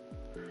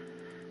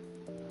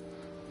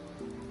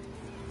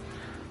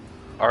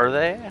 Are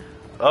they?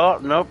 Oh,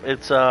 nope.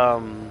 It's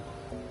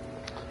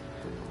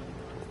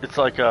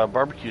like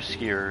barbecue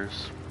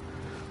skiers.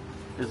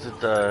 Is it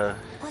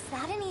Was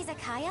that an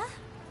izakaya?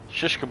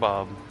 shish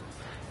kebab?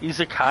 I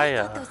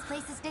Izakaya. thought those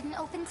places didn't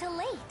open till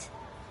late.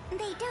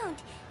 They don't,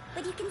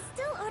 but you can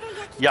still order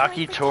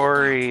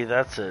Yakitori,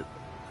 that's it.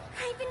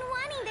 I've been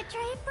wanting to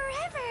try it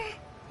forever.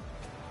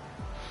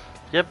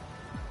 Yep.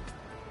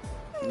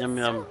 Yum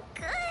yum. So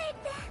good.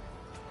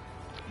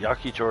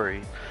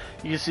 Yakitori.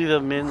 You can see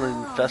them in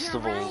Whoa,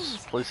 festivals, you're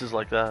right. places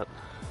like that.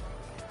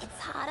 It's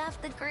hot off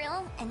the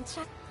grill and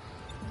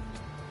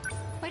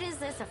What is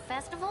this, a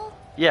festival?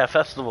 Yeah,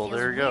 festival. Feels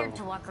There you go. weird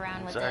to walk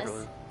around with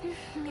Exactly. this.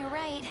 You're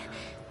right.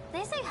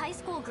 They say high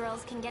school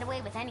girls can get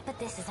away with any, but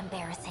this is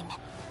embarrassing.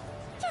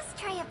 just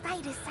try a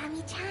bite,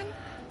 Asami-chan.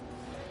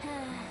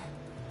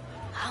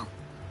 Oh.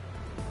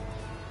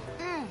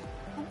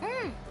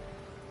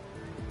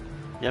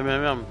 Yum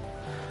yum yum.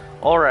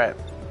 Alright.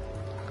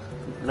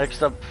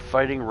 Next up,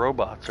 fighting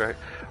robots, right?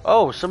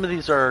 Oh, some of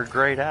these are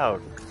grayed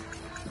out.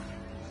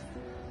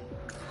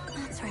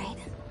 That's right.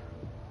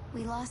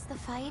 We lost the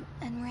fight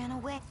and ran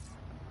away.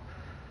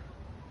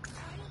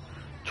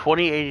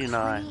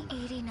 2089.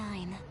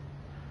 2089.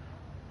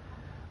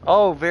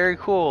 Oh, very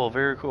cool,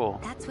 very cool.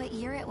 That's what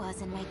year it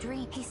was in my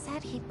dream. He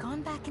said he'd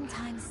gone back in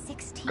time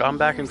 16 Gone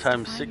back in years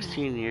time to find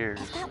 16 me. years.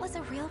 If that was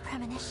a real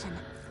premonition,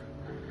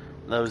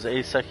 That was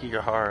A.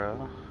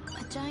 Sekigahara.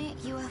 a giant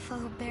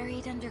UFO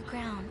buried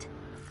underground.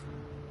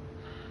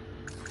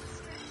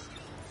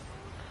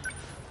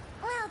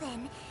 Well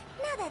then,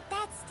 now that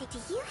that's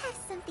do you have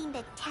something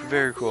to tell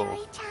Very us, cool.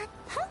 Yuri-chan?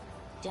 Huh?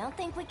 Don't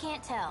think we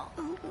can't tell.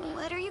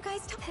 What are you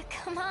guys talking?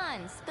 Come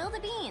on, spill the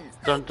beans.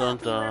 Dun dun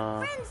We were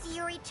dun. friends,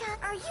 Yuri-chan.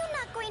 Are you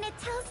not going to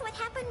tell us what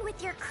happened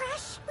with your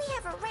crush? We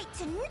have a right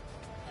to know.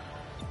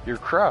 Your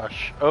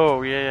crush.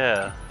 Oh,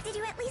 yeah. Did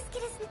you at least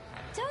get us?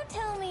 Don't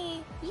tell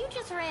me. You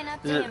just ran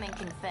up Is to it- him and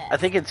confessed. I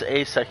think it's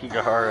A.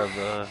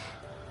 Sekigahara,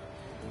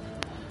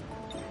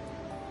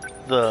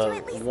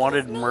 the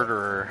wanted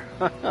murderer.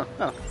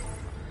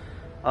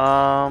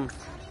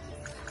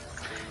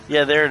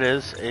 Yeah, there it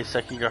is. A.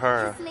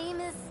 Sekigahara. His name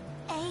is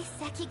A.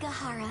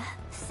 Sekigahara.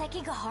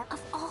 Sekigahara,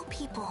 of all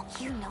people.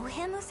 You know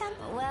him, Usam?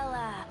 Well,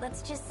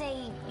 let's just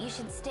say you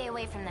should stay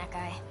away from that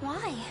guy.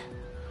 Why?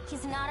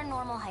 He's not a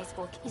normal high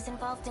school kid. He's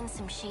involved in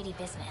some shady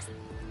business.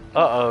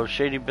 Uh-oh,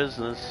 shady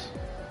business.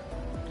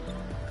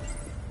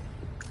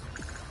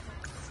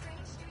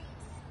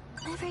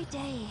 Every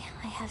day,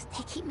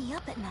 they keep me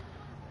up at night.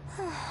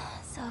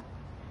 So,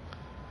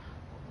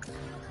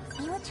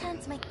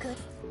 Miwa-chan's my good.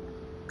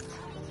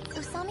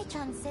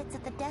 Usami-chan sits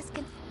at the desk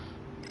and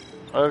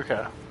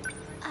Okay.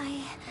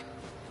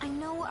 I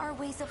know our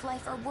ways of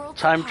life are worlds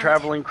Time apart.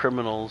 traveling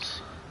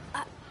criminals.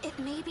 It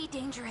may be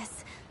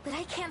dangerous, but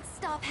I can't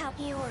stop how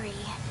Iori.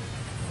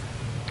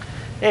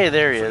 Hey,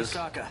 there he is.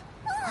 Fuyusaka,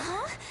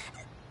 Huh?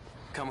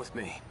 come with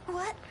me.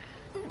 What?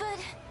 But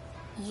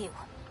you.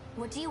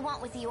 What do you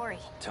want with Iori?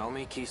 Tell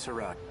me,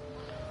 Kisara.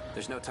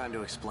 There's no time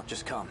to explain.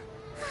 Just come.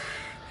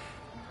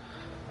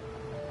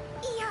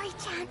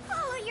 Yuri-chan,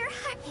 follow your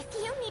heart if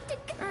you need to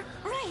go.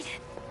 Right.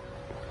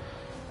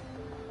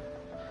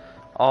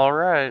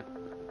 Alright.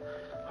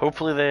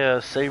 Hopefully they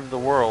save the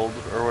world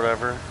or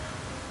whatever.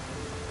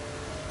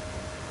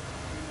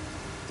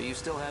 Do you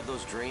still have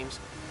those dreams?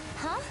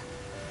 Huh?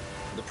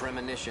 The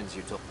premonitions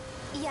you told.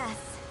 Yes.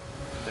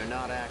 They're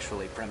not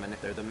actually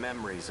they're the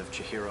memories of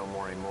Chihiro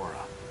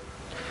Morimura.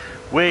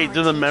 Wait,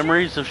 they're the teacher?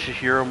 memories of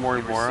Chihiro You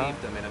Morimura?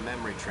 received them in a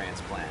memory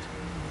transplant.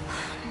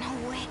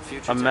 No way.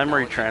 Future A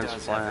memory technology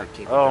does have that transplant.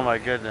 capability. Oh my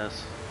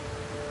goodness.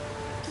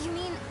 You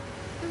mean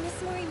Miss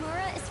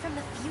Morimura is from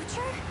the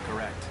future?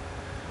 Correct.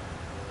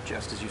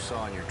 Just as you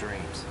saw in your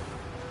dreams.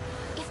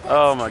 If that's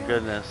Oh my true,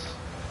 goodness.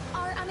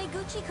 Are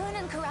Amiguchi-kun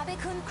and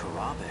Karabe-kun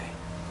Karabe?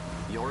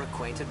 You're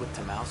acquainted with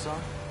Tamao-san?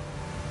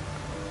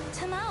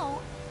 Tamao?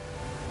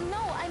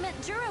 No, I meant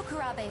Juro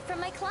Karabe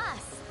from my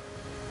class.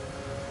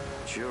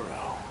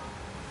 Juro.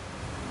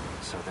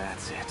 So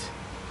that's it.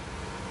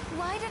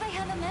 Why did I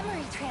have a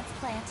memory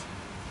transplant?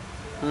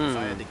 If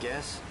I had to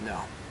guess,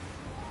 no.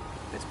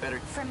 It's better.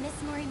 From Miss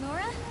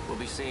Morimura? We'll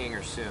be seeing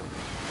her soon.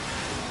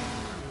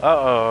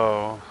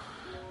 Uh-oh.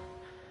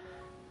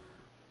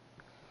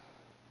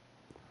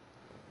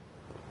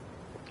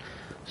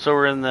 So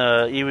we're in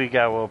the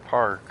Iwigawa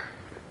Park.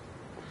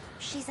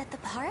 She's at the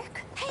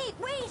park? Hey,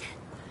 wait!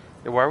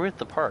 Yeah, why are we at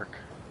the park?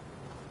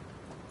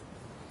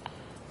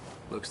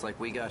 Looks like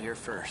we got here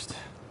first.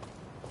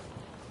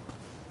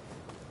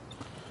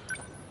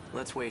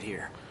 Let's wait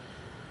here.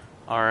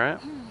 Alright.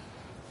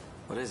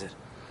 What is it?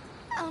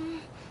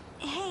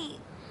 Hey,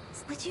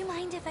 would you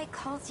mind if I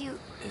called you...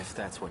 If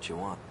that's what you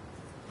want.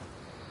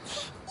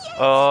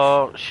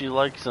 Oh, she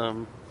likes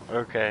him.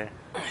 Okay.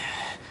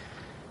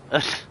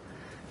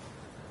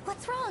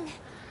 What's wrong?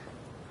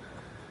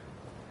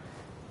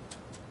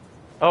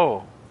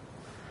 Oh.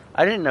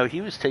 I didn't know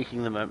he was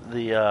taking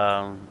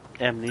the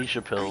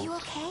amnesia pills. Are you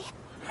okay?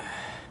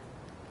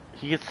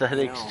 He gets the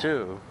headaches No.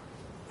 too.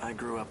 I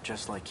grew up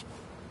just like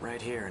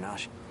right here in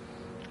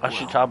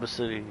Ashitaba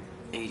City.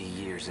 80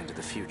 years into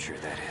the future,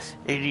 that is.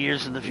 80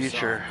 years in the You saw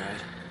future.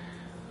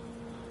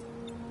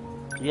 it,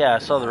 right? Yeah, I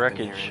saw the It'll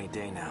happen wreckage. here any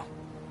day now.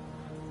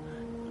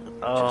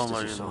 Oh Just my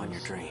as you saw in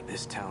your goodness. dream,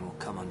 this town will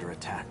come under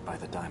attack by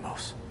the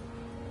Daimos.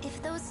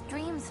 If those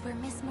dreams were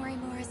Miss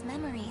Morimura's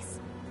memories,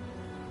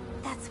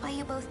 that's why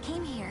you both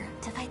came here,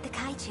 to fight the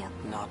kaiju.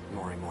 Not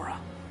Morimura.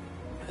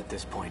 At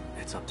this point,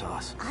 it's up to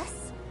us.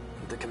 Us?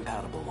 The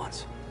compatible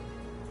ones.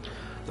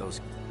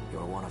 Those,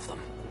 you're one of them.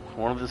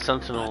 One of the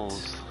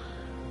Sentinels.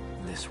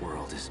 This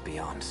world is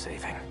beyond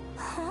saving.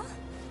 Huh?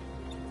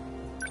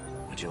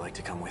 Would you like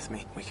to come with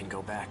me? We can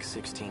go back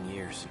 16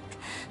 years.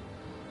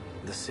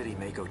 The city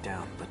may go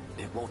down, but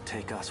it won't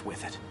take us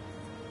with it.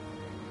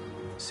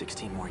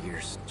 16 more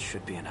years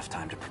should be enough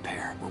time to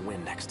prepare. We'll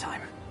win next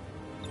time.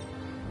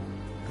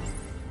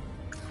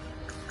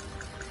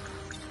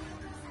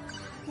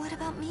 What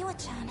about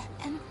Miwa-chan?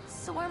 And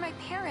so are my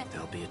parents.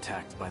 They'll be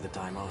attacked by the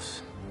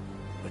Daimos,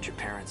 but your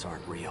parents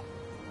aren't real.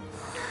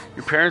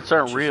 Your parents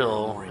aren't Chihiro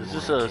real. Morimura Is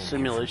this came a here from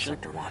simulation?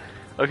 Sector 1.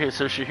 Okay,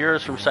 so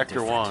Shihiro's from They're Sector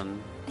different.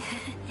 1.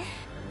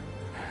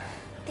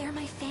 They're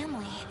my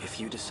family. If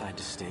you decide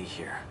to stay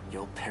here,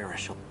 you'll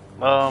perish.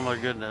 Oh my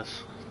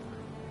goodness.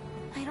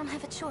 I don't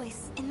have a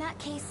choice. In that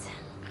case,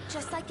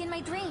 just like in my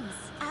dreams,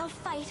 I'll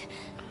fight.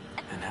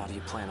 And how do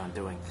you plan on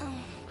doing?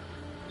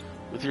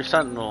 With your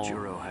Sentinel.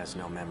 Juro has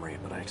no memory,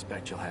 but I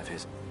expect you'll have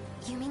his.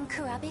 You mean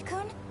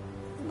Karabe-kun?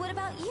 What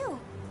about you?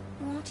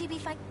 Won't you be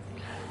fight?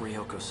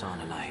 Ryoko-san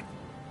and I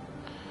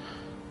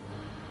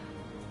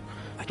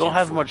Don't can't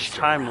have afford much to stay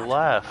time around.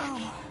 left.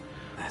 Oh,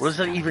 That's What does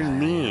the that kind of even guy I am.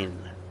 mean?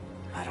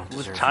 I don't With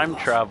deserve time your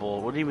love.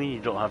 travel, what do you mean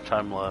you don't have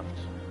time left?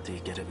 Do you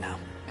get it now?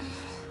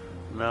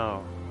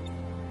 No.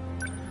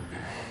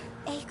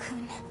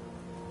 Ei-kun.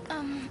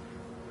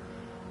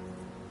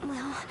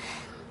 Well,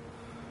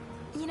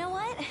 you know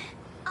what?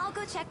 I'll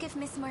go check if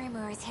Miss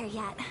Morimura's here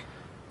yet.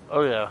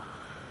 Oh yeah.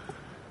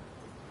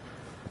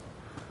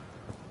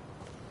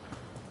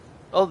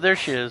 Oh, there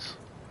she is.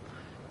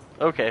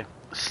 Okay.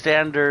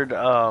 Standard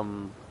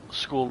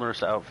school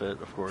nurse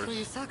outfit, of course.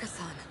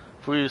 Fuyusaka-san.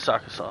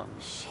 Fuyusaka-san.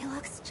 She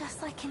looks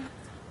just like in...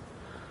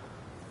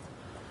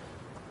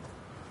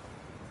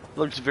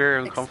 Looks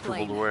very uncomfortable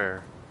Explain. to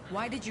wear.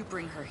 Why did you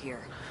bring her here?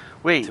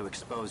 Wait, To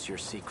expose your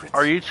secrets.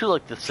 are you two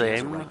like the has a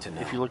same? right to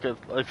know. If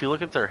you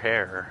look at their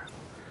hair,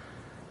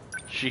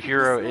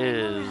 Chihiro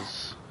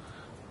is.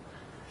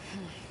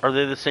 Are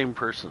they the same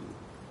person?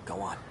 Go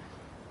on.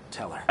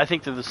 Tell her. I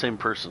think they're the same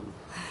person.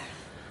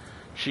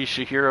 She's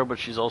Chihiro, but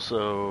she's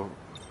also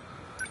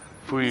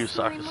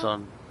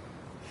Fuyusaka-san.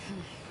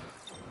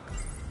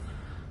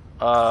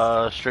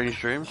 Strange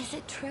dreams. Is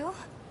it true?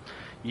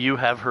 You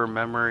have her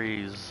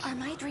memories. Are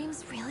my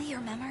dreams really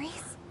your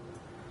memories?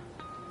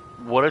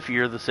 What if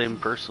you're the same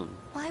person?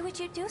 Why would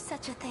you do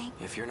such a thing?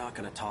 If you're not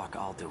gonna talk,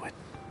 I'll do it.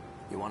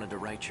 You wanted to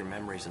write your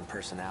memories and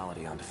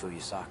personality onto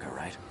Fuyusaka,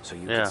 right? So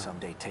you Yeah. could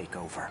someday take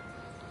over.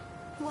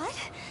 What?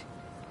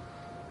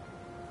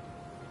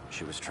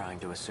 She was trying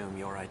to assume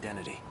your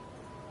identity.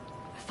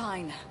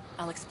 Fine,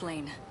 I'll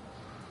explain.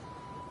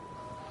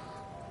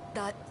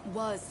 That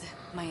was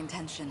my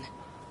intention.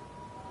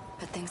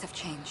 But things have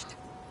changed.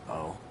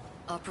 Oh?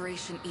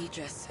 Operation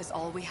Aegis is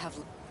all we have.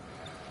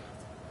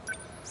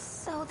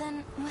 So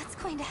then, what's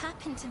going to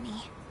happen to me?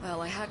 Well,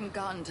 I hadn't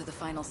gotten to the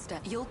final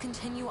step. You'll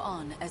continue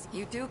on, as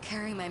you do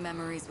carry my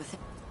memories within.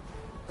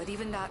 But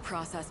even that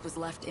process was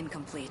left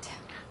incomplete.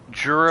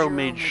 Juro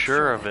made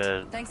sure of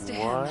it. Thanks to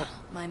what? him,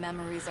 my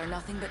memories are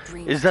nothing but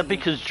dreams. Is that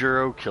because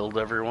Juro killed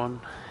everyone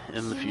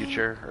in the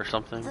future or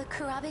something? The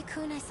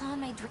Kurabe-kun I saw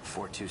in my dream.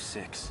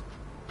 426.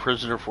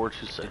 Prisoner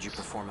 426. Did you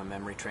perform a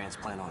memory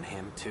transplant on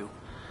him, too?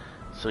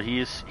 So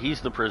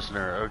he's the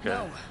prisoner, okay.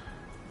 No.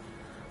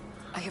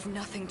 I have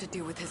nothing to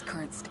do with his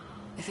current state.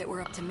 If it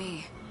were up to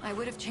me, I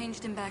would have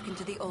changed him back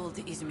into the old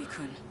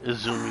Izumi-kun.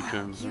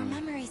 Izumi-kun. Your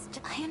memories,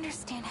 I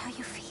understand how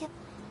you feel.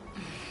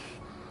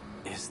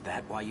 Is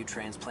that why you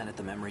transplanted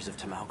the memories of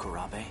Tamao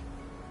Kurabe?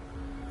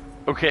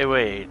 Okay,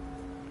 wait.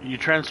 You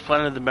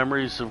transplanted the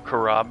memories of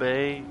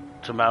Kurabe,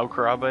 Tamao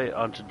Kurabe,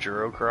 onto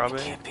Juro Kurabe?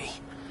 It can't be.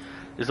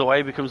 Is that why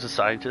he becomes a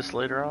scientist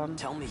later on?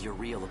 Tell me your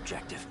real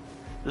objective.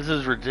 This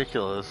is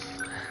ridiculous.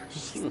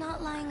 She's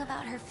not lying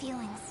about her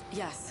feelings.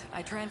 Yes,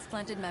 I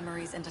transplanted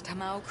memories into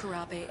Tamao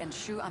Kurabe and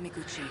Shu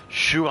Amiguchi.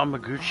 Shu I had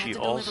Amaguchi to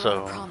also.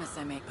 deliver the promise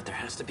I made. But there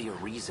has to be a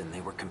reason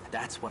they were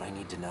that's what I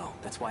need to know.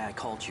 That's why I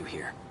called you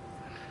here.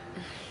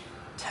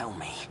 Tell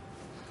me.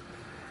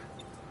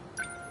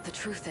 The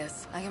truth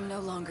is, I am no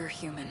longer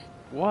human.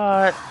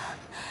 What?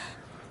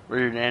 Were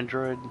you an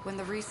android? When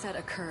the reset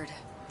occurred,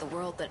 the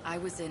world that I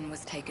was in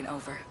was taken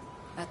over.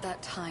 At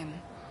that time,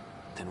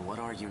 Then what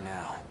are you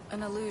now?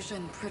 an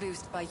illusion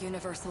produced by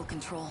Universal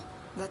Control.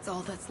 That's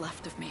all that's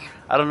left of me.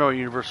 I don't know what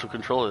universal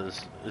control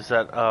is. Is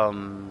that,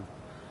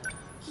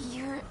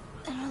 You're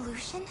an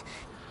illusion?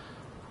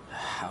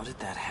 How did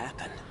that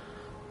happen?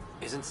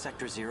 Isn't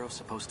Sector Zero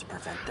supposed to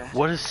prevent that?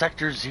 What is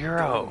Sector Going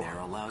Zero? there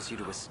allows you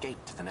to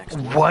escape to the next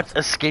world. What?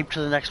 Escape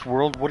to the next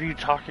world? What are you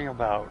talking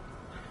about?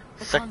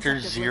 The Sector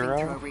concept of living through a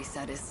Zero?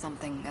 reset is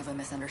something of a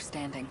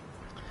misunderstanding.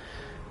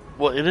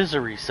 Well, it is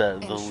a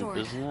reset, In the short,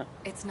 loop, isn't it?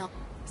 it's not.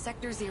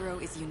 Sector Zero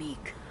is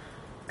unique.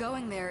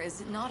 Going there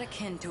is not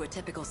akin to a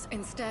typical.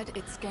 Instead,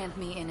 it scanned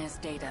me in as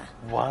data.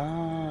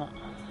 What?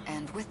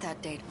 And with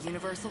that data,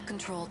 Universal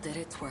Control did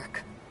its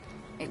work.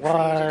 It What?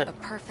 created a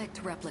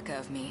perfect replica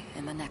of me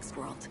in the next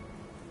world.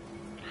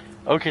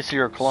 Okay, so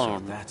you're a So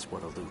clone. that's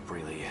what a loop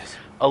really is.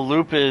 A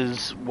loop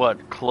is,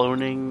 what,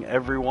 cloning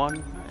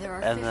everyone? There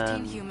are And 15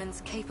 then...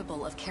 humans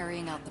capable of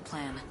carrying out the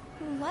plan.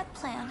 What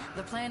plan?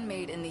 The plan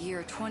made in the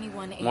year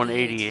 2188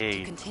 188.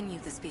 to continue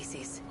the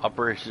species.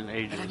 Operation But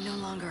Aegis. I'm no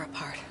longer a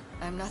part.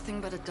 I'm nothing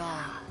but a doll,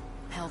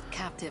 held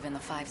captive in the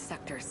 5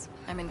 sectors.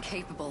 I'm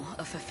incapable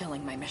of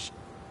fulfilling my mission.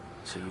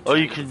 So you Oh,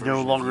 you turned the can no version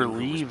of longer you who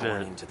was leave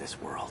born it. into this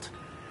world.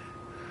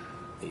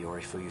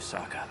 Iori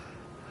Fuyusaka.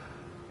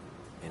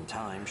 In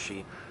time,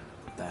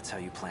 that's how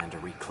you plan to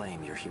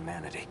reclaim your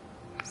humanity.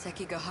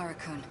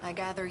 Sekigahara-kun, I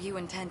gather you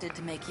intended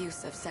to make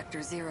use of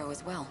Sector Zero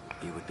as well.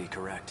 You would be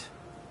correct.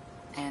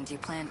 And you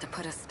plan to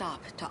put a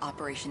stop to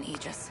Operation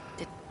Aegis.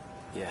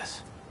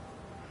 Yes.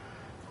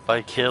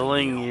 By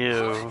killing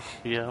you.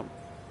 Yep.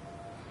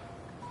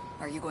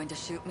 Are you going to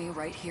shoot me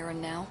right here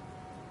and now?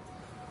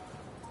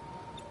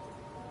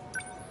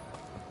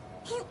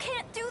 You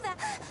can't do that!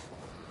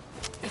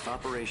 If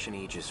Operation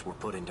Aegis were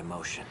put into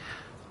motion,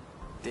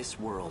 this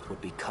world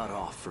would be cut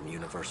off from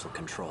Universal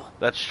Control.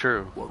 That's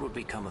true. What would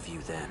become of you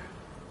then?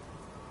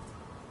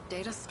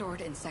 Data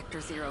stored in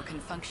Sector Zero can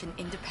function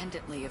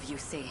independently of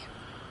UC.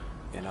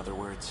 In other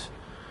words,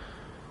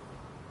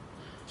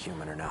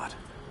 human or not.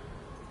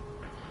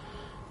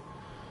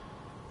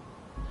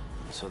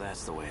 So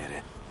that's the way it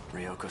is.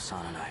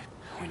 Ryoko-san and I,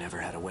 we never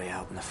had a way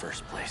out in the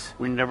first place.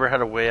 We never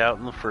had a way out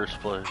in the first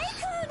place.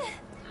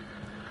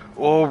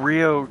 Oh,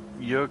 Rio,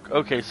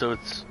 okay, so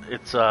it's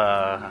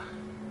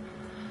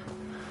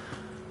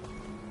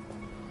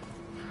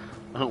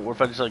what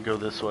if I just like go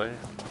this way?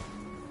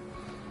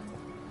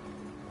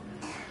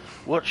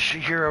 What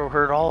Shihiro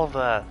heard all of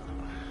that?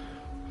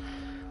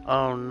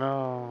 Oh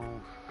no.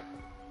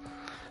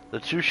 The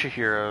 2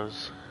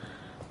 Shihiros.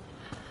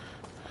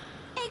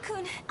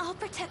 Ei-kun, I'll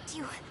protect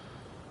you.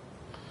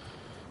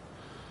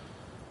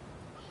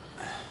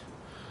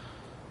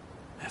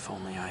 If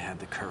only I had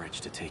the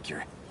courage to take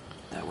your...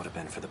 That would have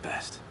been for the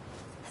best.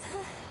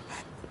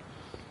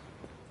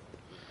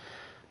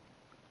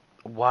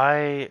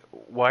 Why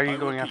are you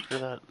going after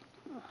that?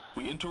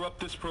 We interrupt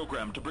this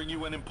program to bring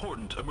you an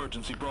important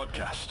emergency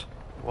broadcast.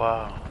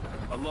 Wow.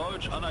 A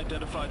large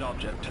unidentified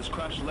object has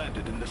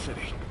crash-landed in the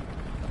city.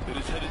 It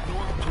is headed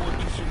north toward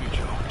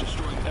Kisumijo,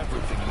 destroying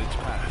everything in its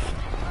path.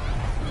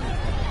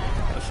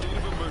 A state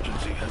of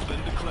emergency has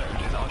been declared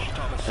in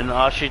Ashitaba City. In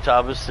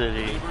Ashitaba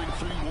City. Neighboring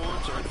 3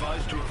 wards are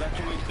advised to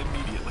evacuate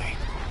immediately.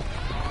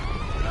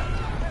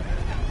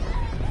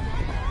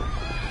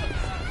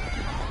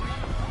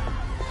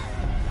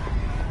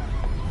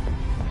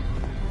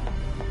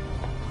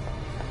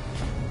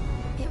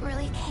 It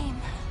really came.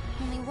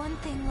 Only one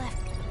thing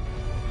left.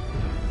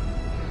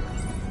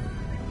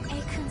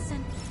 Ei-kun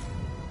sent...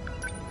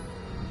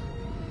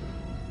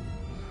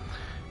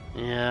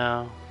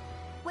 Yeah.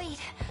 Wait.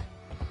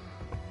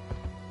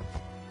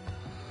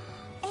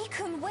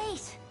 Ei-kun,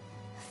 wait!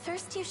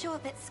 First you show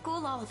up at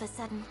school all of a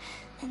sudden,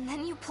 and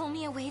then you pull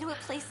me away to a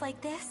place like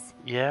this?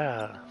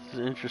 Yeah, it's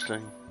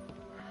interesting.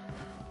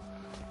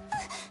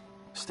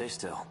 Stay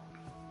still.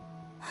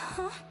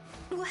 Huh?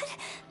 What?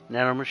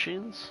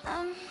 Nanomachines?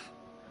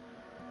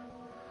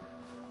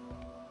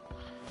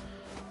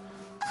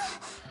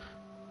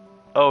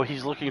 Oh,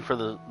 he's looking for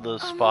the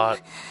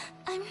spot.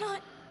 I'm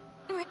not...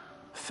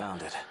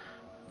 Found it.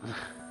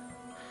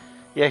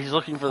 Yeah, he's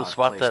looking for the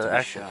spot that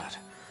actually... Shot.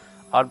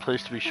 Odd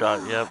place to be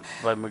shot, yep,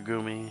 by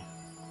Megumi.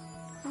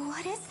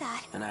 What is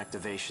that? An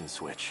activation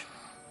switch.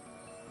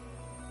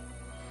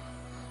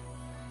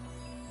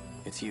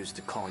 It's used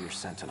to call your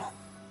Sentinel.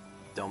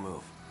 Don't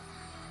move.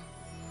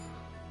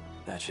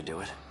 That should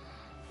do it.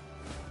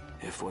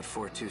 If what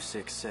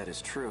 426 said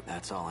is true,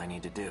 that's all I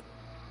need to do.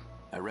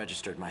 I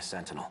registered my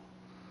Sentinel.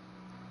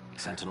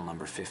 Sentinel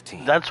number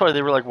 15. That's why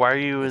they were like, why are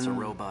you in... It's a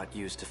robot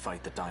used to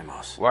fight the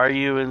Daimos. Why are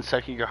you in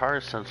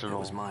Sekigahara's Sentinel? It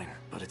was mine,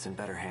 but it's in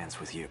better hands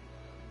with you.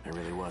 It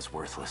really was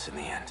worthless in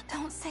the end.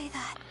 Don't say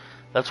that.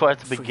 That's why at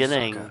the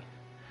beginning,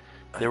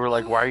 they were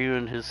like, why are you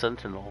in his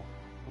Sentinel?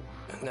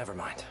 Never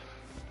mind.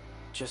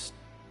 Just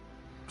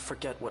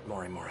forget what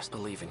Mori Morris.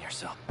 Believe in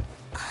yourself.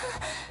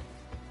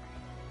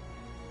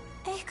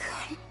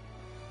 Akun.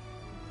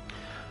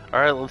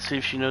 Alright, let's see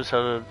if she knows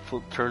how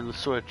to turn the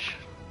switch.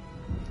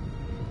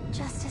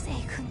 Just as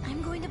Akun,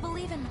 I'm going to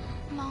believe in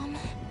Mom.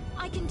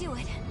 I can do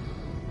it.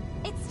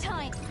 It's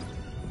time.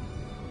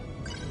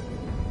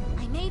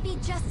 I may be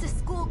just a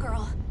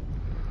schoolgirl,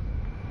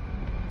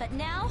 but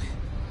now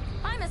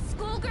I'm a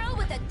schoolgirl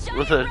with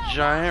a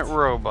giant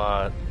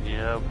robot.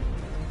 Yep.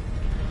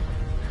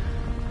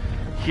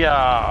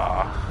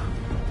 Yeah.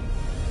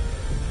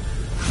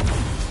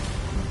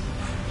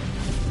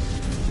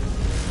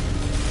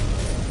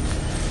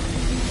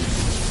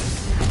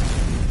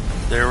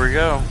 There we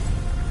go.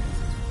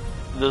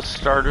 The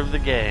start of the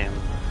game.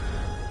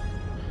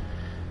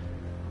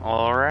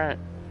 All right.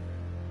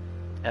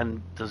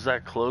 And does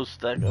that close?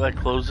 That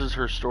closes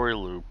her story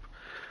loop.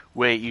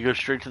 Wait, you go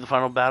straight to the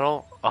final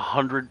battle?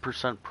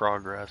 100%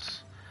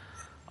 progress.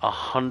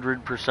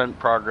 100%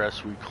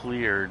 progress. We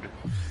cleared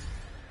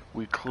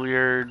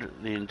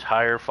the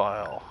entire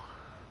file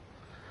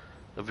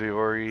of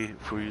Iori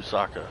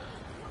Fuyusaka.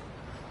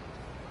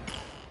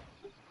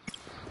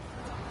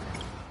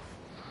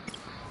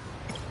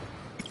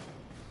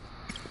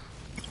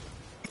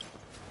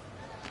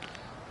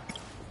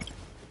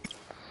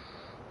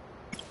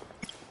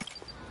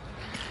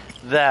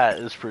 That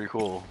is pretty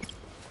cool.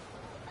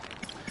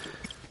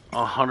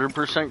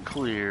 100%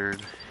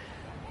 cleared.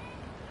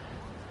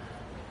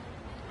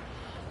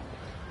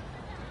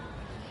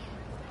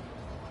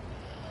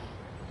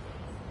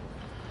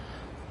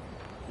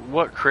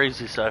 What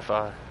crazy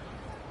sci-fi.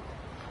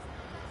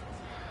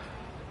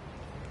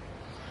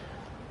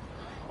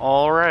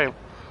 Alright.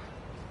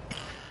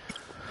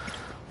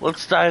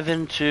 Let's dive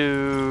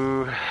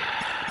into...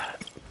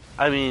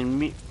 I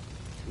mean,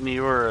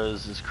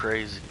 Miura's is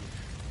crazy.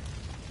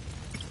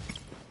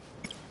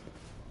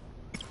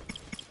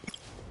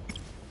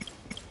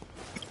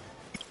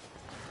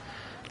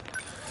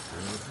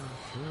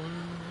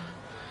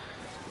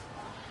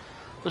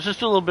 Let's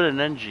just do a little bit of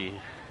Nenji.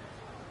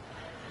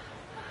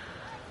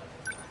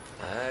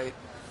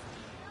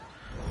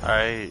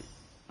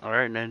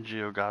 Alright,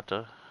 Nenji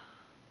Ogata.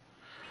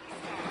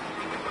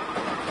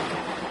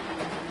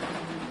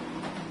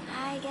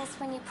 I guess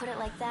when you put it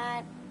like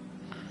that,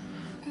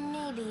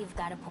 maybe you've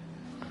got a point.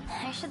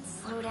 I should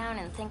slow down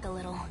and think a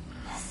little.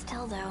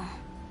 Still, though.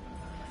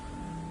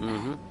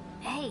 Mm-hmm.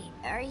 Hey,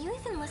 are you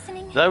even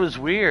listening? That was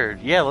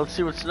weird. Yeah, let's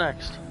see what's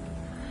next.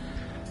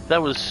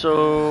 That was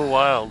so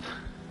wild.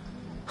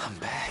 I'm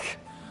back.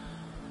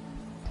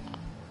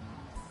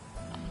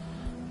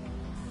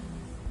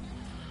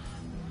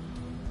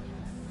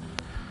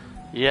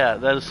 Yeah,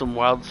 that is some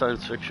wild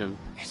science fiction.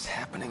 It's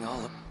happening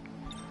all of...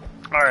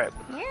 Alright.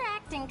 You're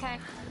acting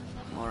kind...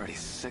 I'm already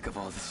sick of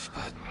all this,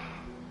 but...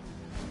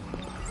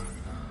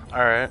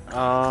 Alright,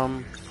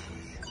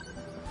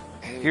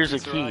 hey, here's a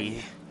Kisaragi,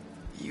 key.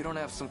 You don't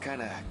have some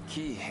kind of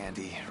key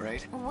handy,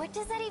 right? What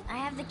does that even... I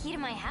have the key to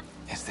my house.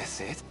 Is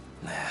this it?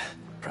 Nah,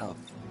 probably...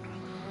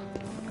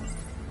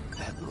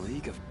 That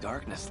League of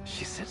Darkness,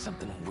 she said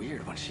something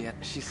weird when she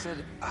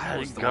said I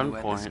was the one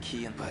who had this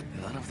key, but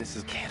none of this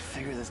is... Can't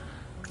figure this...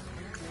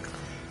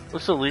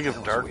 What's the League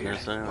of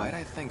Darkness anyway? Why'd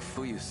I think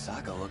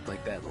Fuyusaka looked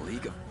like that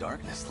League of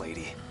Darkness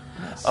lady?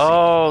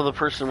 Oh, the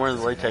person wearing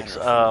the latex.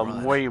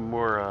 Way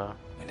more,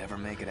 We never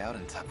make it out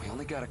in time. We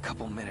only got a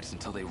couple minutes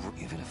until they...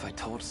 Even if I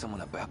told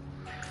someone about...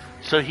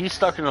 So he's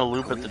stuck in a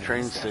loop at the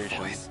train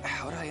station.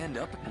 How'd I end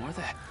up more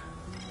that?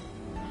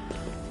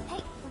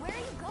 Hey, where are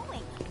you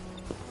going?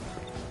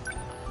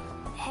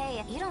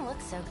 Hey, you don't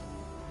look so...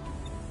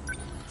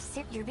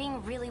 You're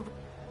being really...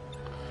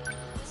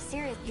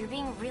 Serious, you're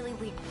being really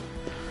weird.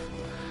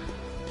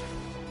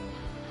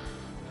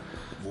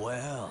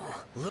 Well,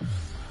 look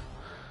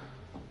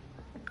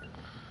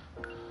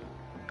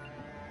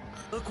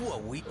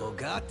what we...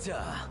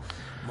 Ogata.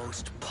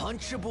 Most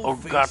punchable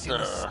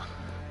faces.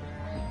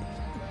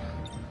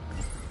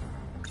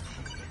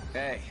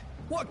 Hey,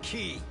 What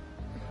key?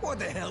 What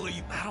the hell are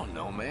you? I don't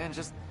know, man.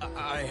 Just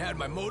I had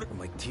my motor.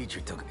 My teacher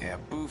took. yeah,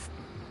 boof.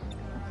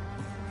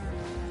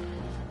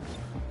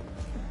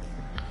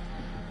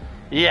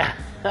 Yeah.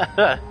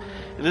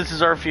 This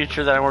is our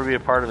future that I want to be a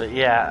part of it.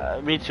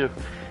 Yeah, me too.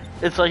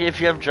 It's like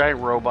if you have giant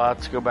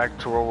robots, go back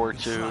to World War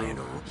II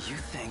You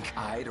think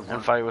I'd run?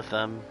 and fight with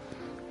them.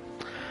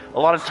 A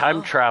lot of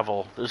time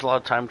travel. There's a lot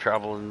of time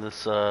travel in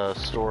this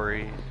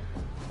story.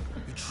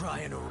 You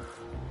trying to?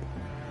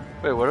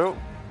 Wait, what?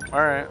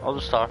 Alright, I'll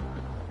just talk.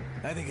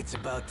 I think it's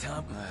about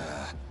time.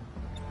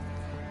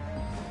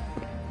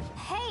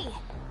 Hey!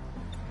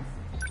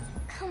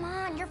 Come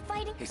on, you're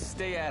fighting. Hey,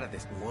 stay out of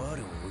this. What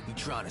are you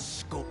trying to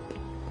scope?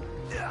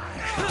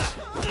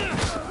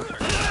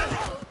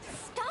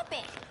 Stop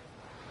it!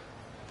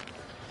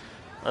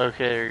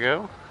 Okay, there you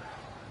go.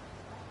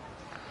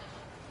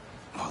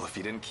 Well, if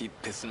you didn't keep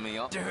pissing me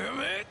off. Damn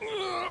it!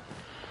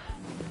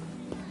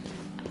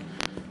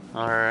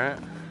 Alright.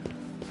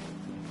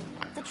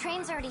 The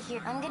train's already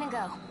here. I'm gonna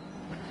go.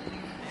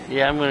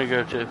 Yeah, I'm gonna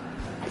go too.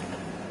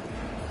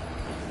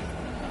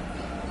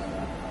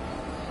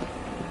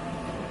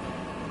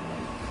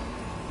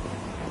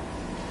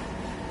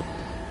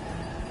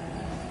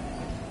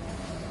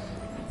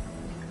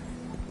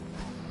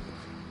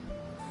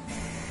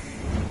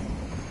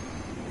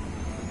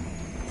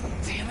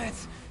 Damn it!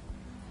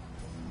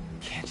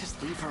 Can't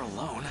just leave her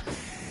alone.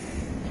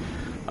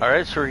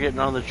 Alright, so we're getting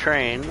on the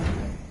train.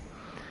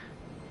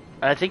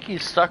 I think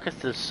he's stuck at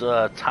this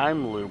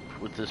time loop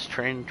with this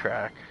train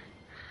track.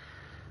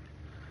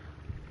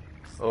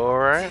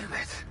 Alright. Damn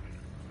it!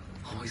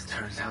 Always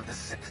turns out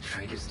the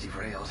train gets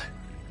derailed.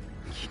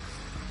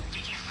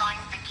 Did you find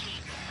the key?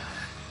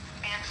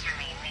 Answer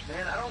me.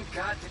 Man, I don't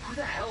got. Who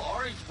the hell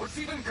are you? What's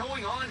even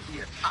going on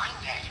here? Find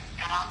it.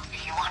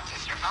 If you want to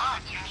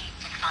survive, you need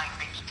to find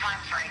the key. Time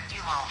for a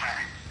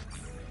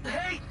do-over.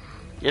 Hey!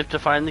 You have to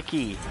find the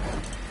key.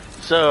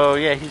 So,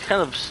 yeah, he's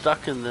kind of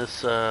stuck in this,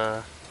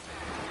 So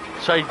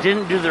I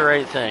didn't do the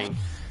right thing.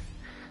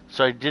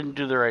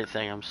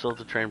 I'm still at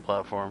the train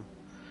platform.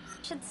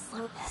 Should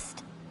slow this.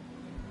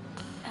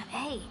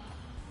 Hey.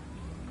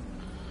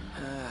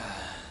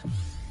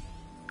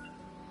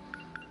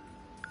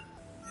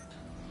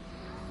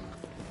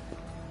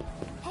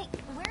 Hey,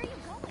 where are you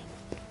going?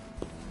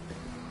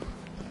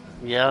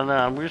 Yeah, I don't know.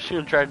 I'm just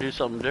gonna try to do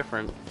something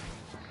different.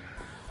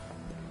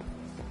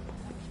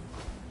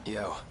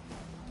 Yo.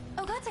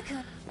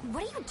 Ogata-kun,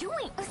 what are you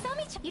doing?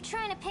 Usami, you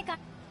trying to pick on...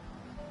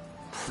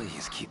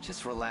 Please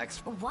just relax.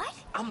 What?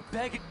 I'm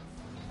begging.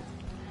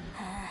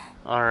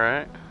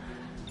 Alright.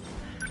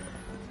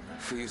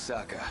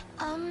 Fuyusaka.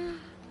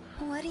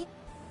 What do you...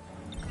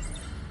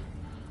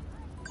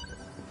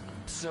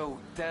 So,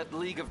 that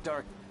League of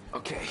Dark...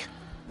 Okay,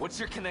 what's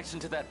your connection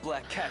to that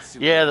black cat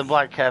suit? Yeah, the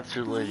black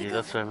catsuit lady,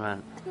 that's what I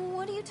meant.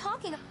 What are you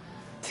talking about?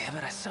 Damn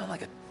it, I sound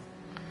like a...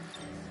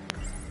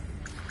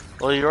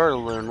 Well, you're a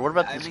loon. What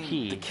about this the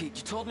key? key. You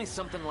told me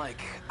something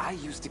like, I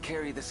used to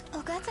carry this...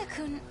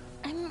 Ogata-kun,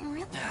 I'm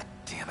really... Ah,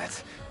 damn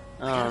it.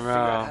 Oh, I gotta figure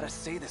out no. how to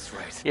say this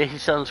right. Yeah, he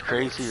sounds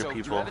crazy so to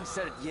you people. haven't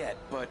said it yet,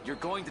 but you're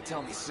going to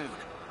tell me soon.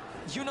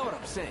 You know what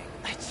I'm saying.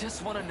 I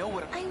just want to know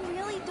what... I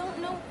really don't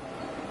know...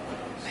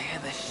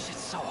 Man, this shit's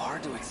so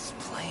hard to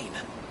explain.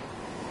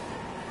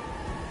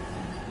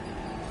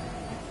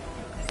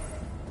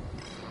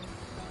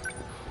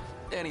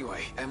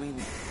 Anyway, I mean,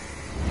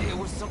 it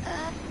was some...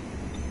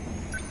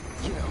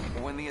 You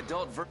know, when the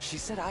adult she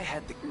said I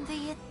had the...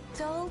 The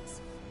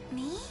adults?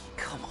 Me?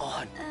 Come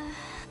on.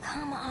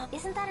 Come on.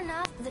 Isn't that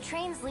enough? The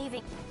train's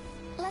leaving.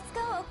 Let's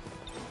go.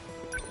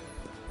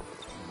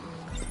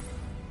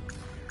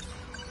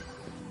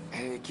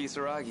 Hey,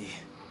 Kisaragi.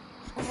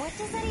 What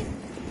does that even...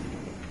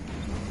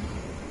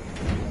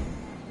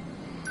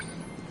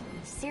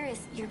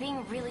 Serious, you're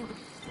being really...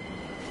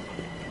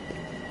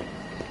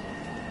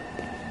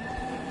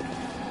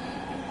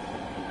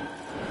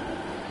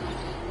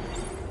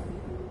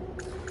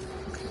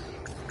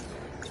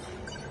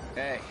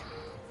 Hey.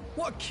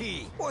 What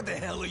key? What the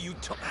hell are you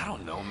talking? I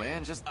don't know,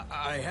 man. Just...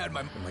 I had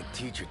my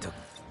teacher took.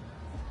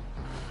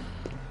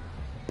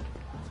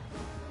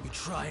 You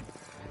tried.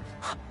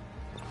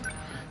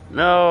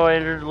 No, I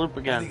entered the loop I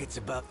again. think it's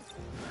about.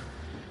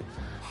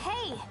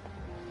 Hey!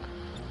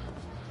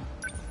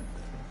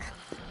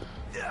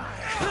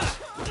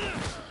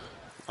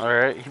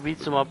 Alright, he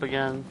beats him up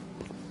again.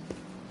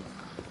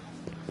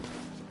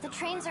 The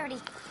train's already...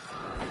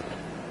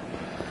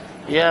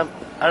 Yeah,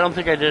 I don't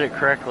think I did it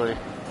correctly.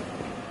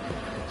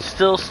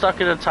 Still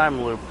stuck in a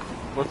time loop.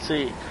 Let's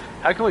see.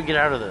 How can we get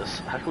out of this?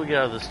 How can we get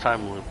out of this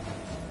time loop?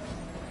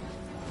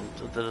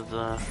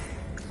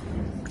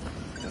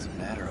 Doesn't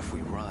matter if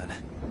we run.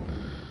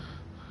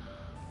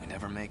 We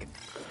never make it.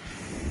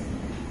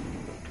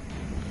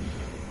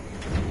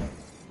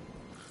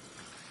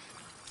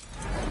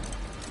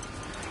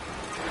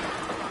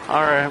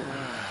 Alright.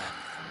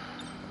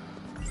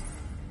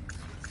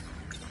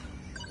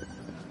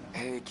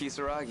 Hey,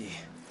 Kisaragi.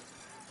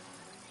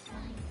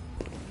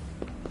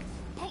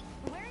 Hey,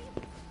 where are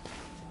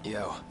you...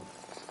 Yo.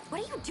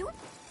 What are you doing?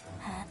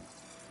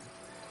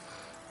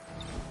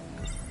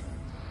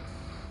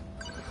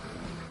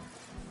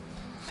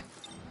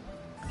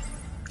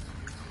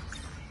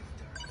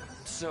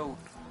 So,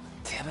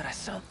 damn it, I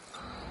sound...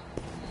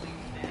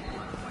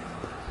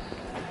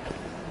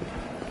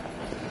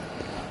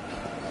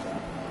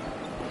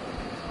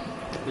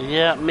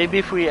 Yeah, maybe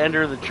if we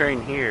enter the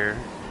train here.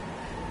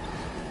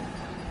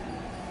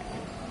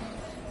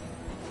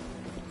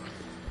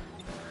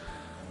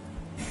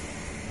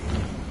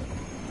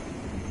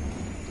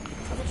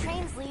 The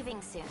train's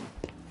leaving soon.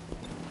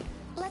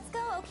 Let's go,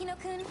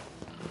 Okino-kun.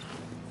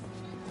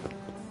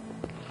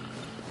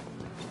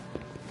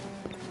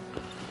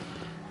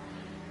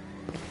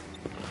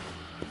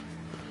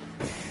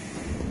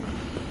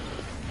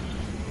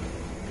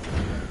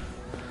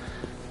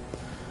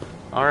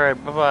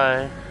 Alright,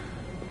 bye-bye.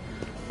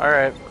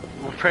 Alright,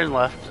 well, train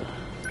left.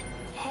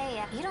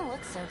 Hey, you don't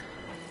look so...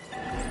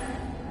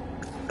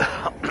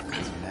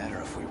 Doesn't matter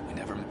if we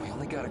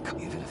only gotta come.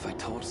 Even if I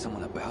told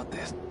someone about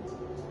this.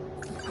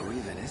 Who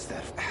even is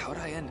that? How'd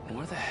I end?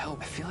 Where the hell?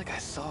 I feel like I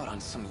saw it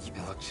on some...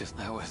 Look,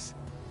 that was...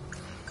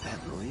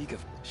 That League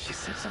of... She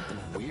said something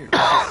weird.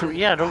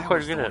 Yeah, don't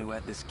quite get it. Who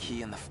had this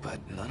key in the... But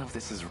none of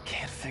this is...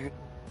 Can't figure...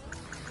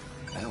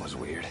 That was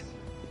weird.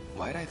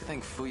 Why'd I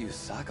think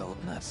Fuyusaka...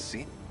 Not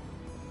see...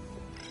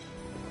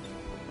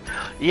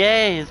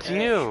 Yay, it's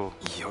you!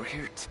 You're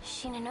here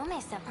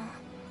Shinonome-sama.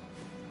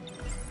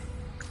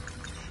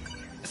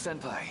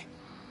 Senpai,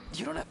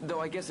 you don't have... Though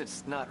I guess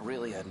it's not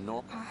really a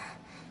norm...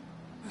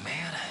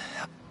 Man...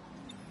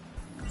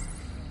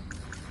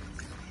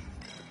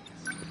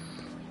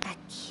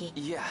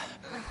 Yeah.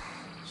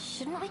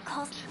 Shouldn't we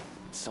call...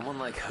 Someone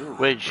like who?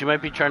 Wait, she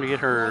might be trying to get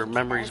her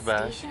memories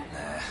back.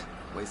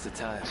 Nah, waste of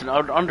time. It's an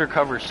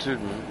undercover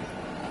student.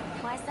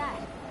 Why's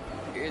that?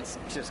 It's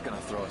just gonna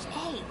throw us...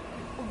 Hey!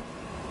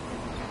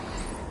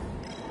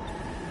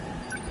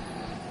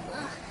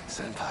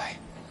 Senpai.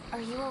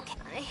 Are you okay?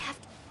 I have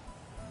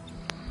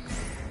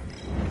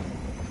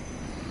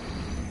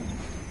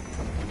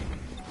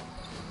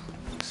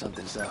to...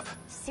 Something's up.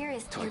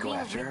 Serious, Do I go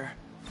after her?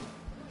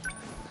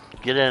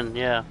 Get in,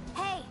 yeah.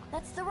 Hey,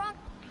 that's the wrong...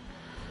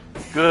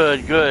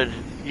 Good, good.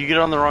 You get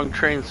on the wrong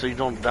train so you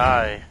don't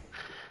die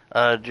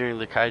during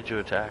the kaiju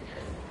attack.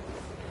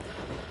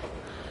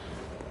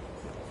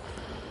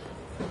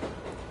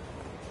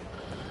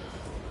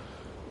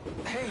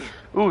 Hey!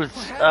 Ooh,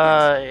 it's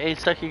Ei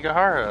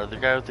Sekigahara, the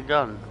guy with the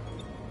gun.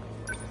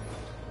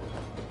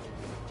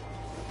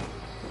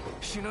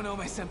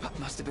 Shinonome-senpai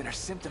must have been her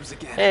symptoms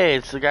again. Hey,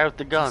 it's the guy with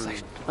the gun.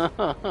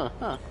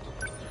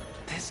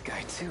 This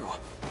guy too.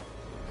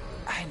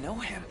 I know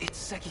him. It's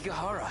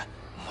Sekigahara.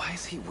 Why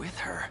is he with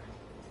her?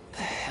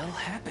 The hell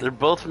happened? They're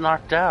both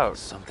knocked out.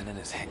 Something in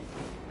his hand.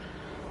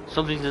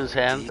 Something's in his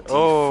hand.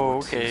 Oh,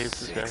 okay,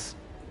 it's this guy.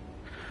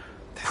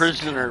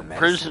 Prisoner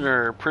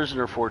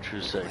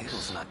 426.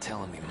 Label's not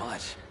telling me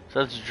much. So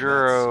that's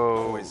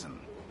Juro. Poison.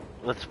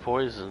 That's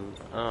poison.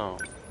 Oh.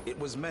 It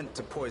was meant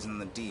to poison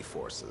the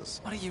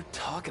D-forces. What are you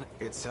talking?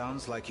 It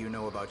sounds like you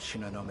know about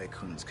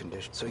Shinonome-kun's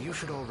condition, so you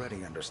should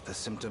already understand the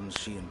symptoms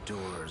she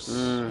endures.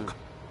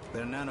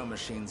 Their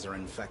nanomachines are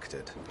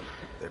infected.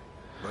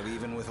 But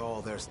even with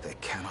all theirs, they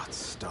cannot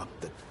stop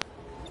the...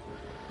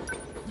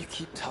 You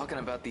keep talking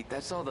about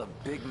that's all the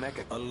big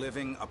mecha... A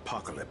living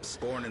apocalypse,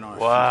 born in our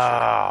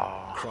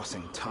Wow. future,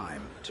 crossing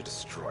time to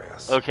destroy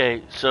us.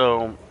 Okay,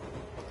 so...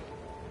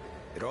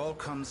 It all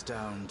comes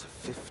down to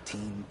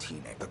 15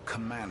 teenagers, the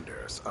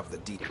commanders of the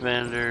D...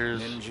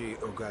 Commanders... Ninji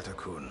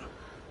Ogata-kun.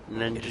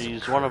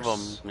 Ninji's one of them,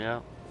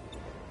 yeah.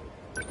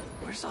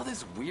 Where's all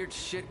this weird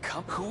shit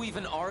come? Who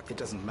even are... It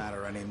doesn't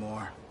matter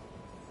anymore.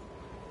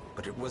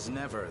 But it was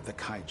never the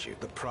kaiju,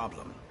 the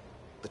problem.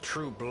 The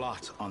true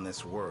blot on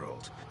this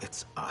world.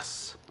 It's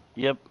us.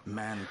 Yep.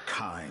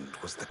 Mankind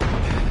was the...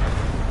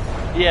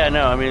 Yeah,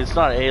 no, I mean, it's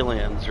not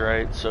aliens,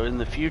 right? So in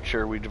the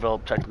future, we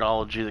develop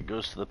technology that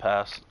goes to the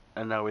past,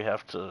 and now we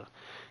have to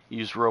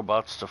use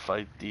robots to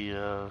fight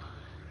the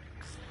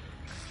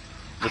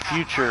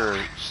future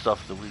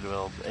stuff that we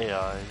developed,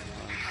 AI.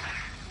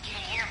 Can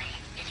you hear me?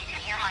 If you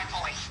can hear my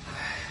voice.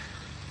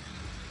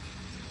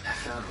 I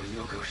found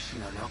Ryoko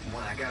Shinonome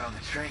when I got on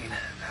the train.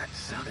 That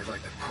sounded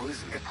like the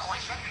poison.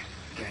 Poison?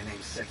 A guy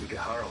named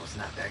Sekigahara was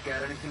not that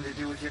got anything to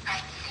do with your... I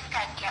think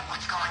I get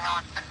what's going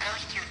on, but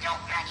those two don't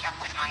match up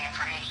with my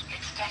information.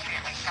 It's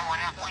definitely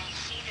someone else. When you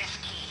see this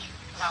key,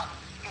 well,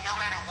 no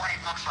matter what it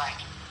looks like,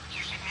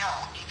 you should know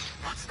it's...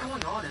 What's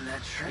going on in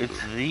that train?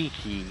 It's the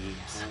key.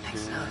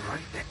 Something's not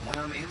right there. When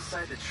I'm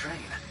inside the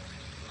train,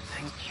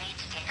 things... You need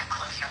to take a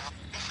closer look.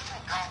 This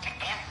isn't going to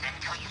end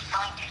until you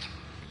find it.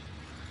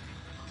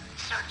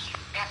 Search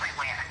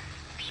everywhere.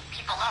 Beat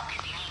people up if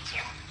you need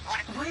to.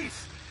 Wait!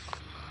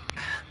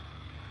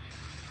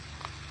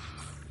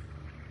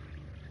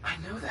 I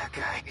know that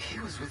guy. He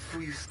was with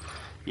Fuyus.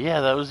 Yeah,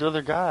 that was the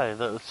other guy.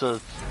 That's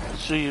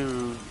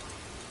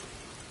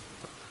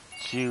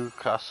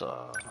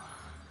Tsukasa.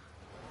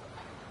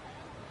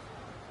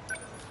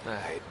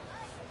 Alright.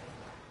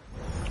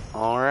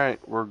 Alright,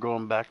 we're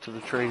going back to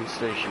the train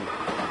station.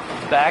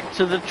 Back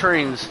to the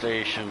train I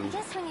station.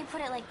 guess when you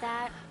put it like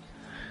that,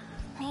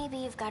 maybe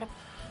you've got to...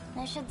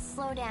 I should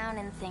slow down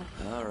and think.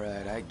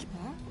 Alright,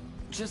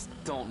 Just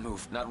don't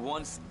move. Not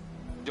once.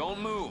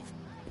 Don't move.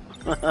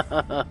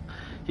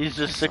 He's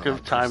just sick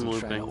of time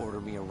looping. Order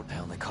me a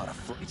hell, they caught a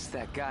It's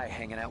that guy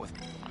hanging out with.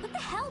 What the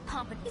hell,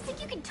 Pompa? You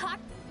think you can talk?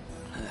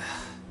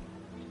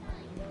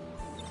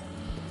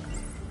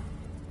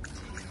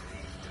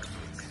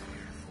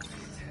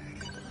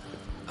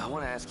 I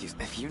want to ask you,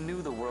 if you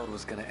knew the world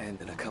was going to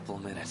end in a couple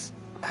of minutes,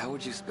 how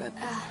would you spend?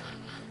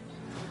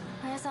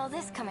 Where's all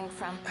this coming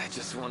from? I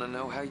just want to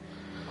know how you...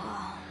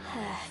 Well,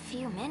 a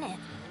few minutes.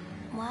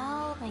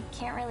 Well, I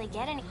can't really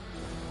get any.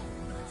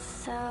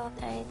 So,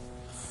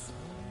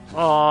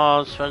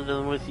 Oh, spend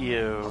them with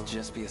you.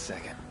 Just be a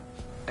second.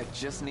 I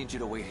just need you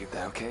to wait here,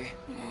 okay?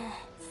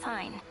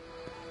 Fine.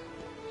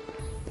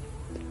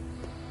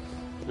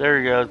 There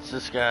we go, it's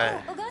this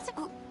guy.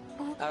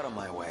 Out of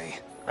my way.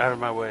 Out of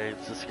my way,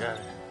 it's this guy.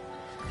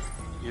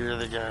 You're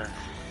the guy.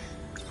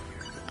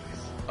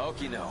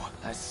 Okino,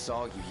 I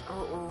saw you.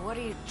 What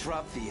are you...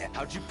 Drop the...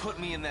 How'd you put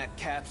me in that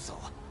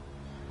capsule?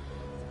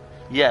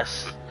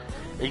 Yes.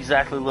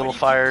 Exactly, Little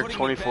Fire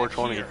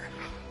 2420.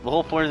 The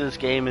whole point of this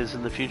game is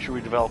in the future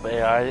we develop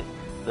AI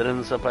that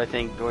ends up, I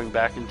think, going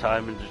back in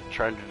time and just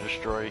trying to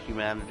destroy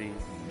humanity.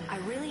 I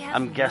really have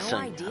I'm guessing.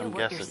 no idea I'm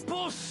what guessing. You're...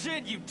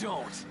 Bullshit, you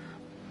don't!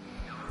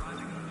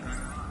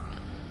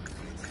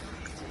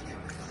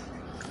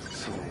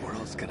 So the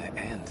world's gonna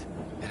end.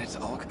 And it's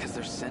all because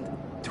they're sent...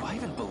 Do I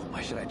even believe...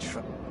 Why should I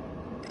try...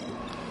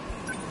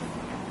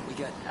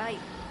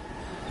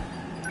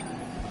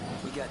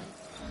 We got...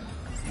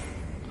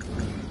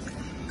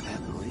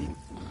 That leak...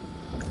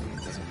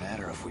 It doesn't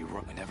matter if we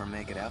never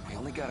make it out. We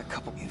only got a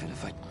couple... Even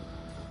if I...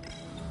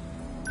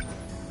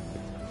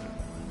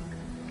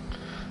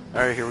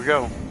 Alright, here we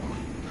go.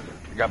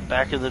 We got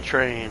back in the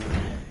train.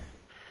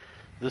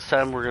 This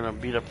time we're gonna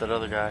beat up that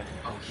other guy.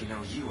 Okino,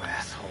 you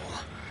asshole.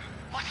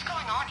 What's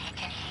going on here?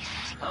 Can he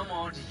see? I'm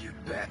on to you,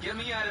 Bat. Get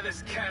me out of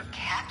this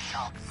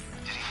capsule?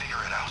 Did he figure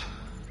it out?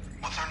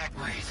 What's our next...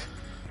 Wait.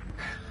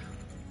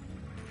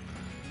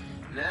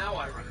 Now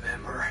I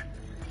remember.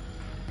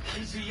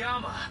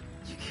 Kijiyama.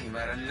 You came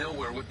out of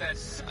nowhere with that...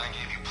 I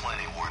gave you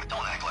plenty of warning.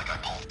 Don't act like I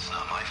pulled. It's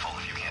not my fault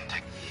if you can't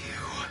take...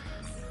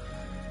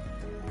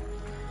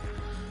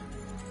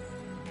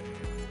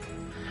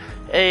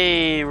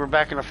 Hey, we're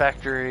back in the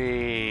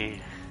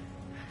factory.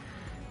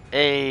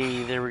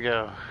 Hey, there we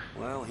go.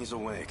 Well, he's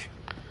awake.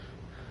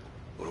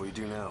 What do we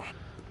do now?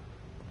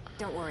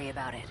 Don't worry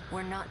about it.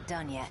 We're not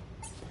done yet.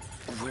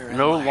 Where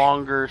No am I?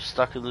 longer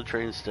stuck in the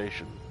train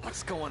station.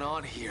 What's going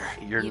on here?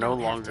 You're You no don't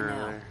have longer to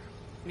know.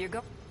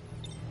 there.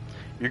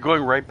 You're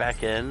going right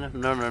back in?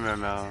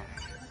 No.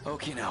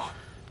 Okino,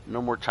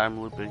 No more time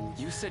looping.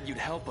 you said you'd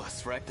help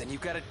us, right? Then you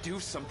gotta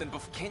do something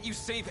before... Can't you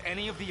save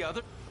any of the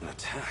other... An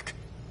attack?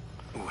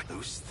 What,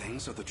 those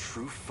things are the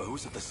true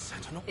foes of the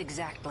Sentinel?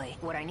 Exactly.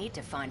 What I need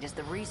to find is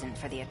the reason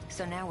for the...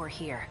 So now we're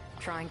here,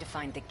 trying to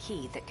find the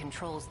key that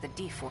controls the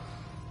D4.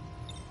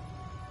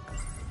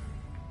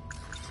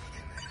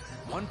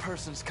 One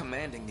person's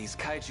commanding these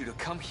kaiju to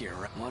come here,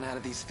 right? One out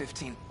of these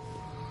 15...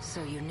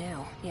 So you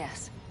knew,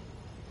 yes.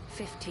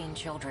 15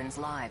 children's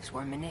lives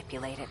were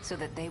manipulated so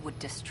that they would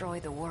destroy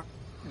the world.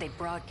 They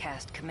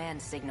broadcast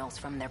command signals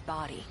from their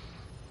body.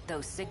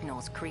 Those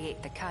signals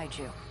create the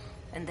kaiju.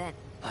 And then...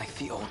 Like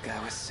the old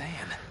guy was saying.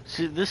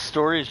 See, this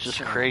story is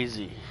just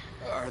crazy.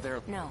 Are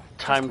there... No.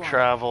 Time just one.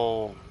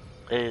 travel,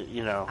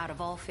 you know, Out of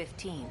all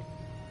 15,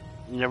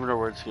 you never know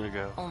where it's gonna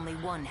go. only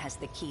one has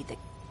the key that...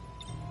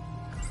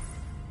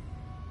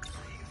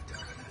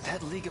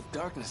 That League of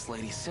Darkness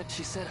lady said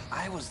she said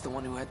I was the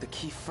one who had the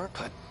key first,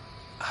 but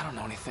I don't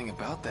know anything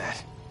about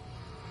that.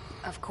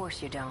 Of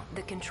course you don't.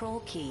 The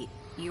control key,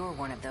 you're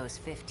one of those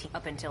 15.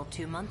 Up until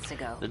 2 months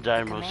ago, The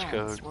Dynamos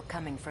commands code. were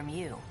coming from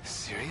you.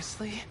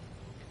 Seriously?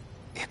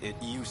 It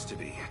used to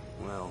be.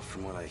 Well,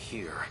 from what I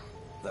hear,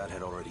 that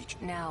had already...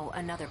 Now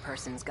another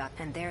person's got,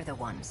 and they're the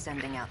ones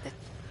sending out the...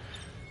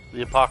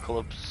 The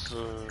apocalypse,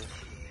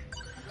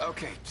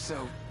 Okay,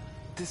 so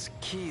this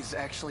key's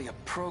actually a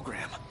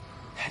program.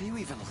 How do you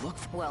even look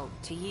for... Well,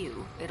 to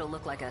you, it'll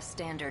look like a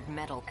standard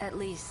metal, at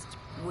least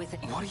with...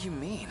 What do you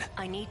mean?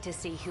 I need to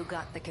see who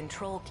got the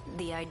control.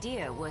 The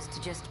idea was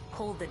to just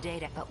pull the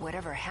data, but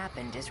whatever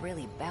happened is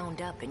really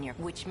bound up in your...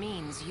 Which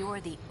means you're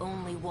the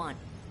only one.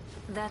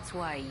 That's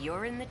why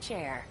you're in the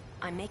chair.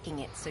 I'm making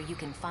it so you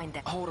can find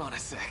that... Hold on a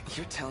sec.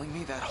 You're telling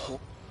me that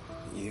whole...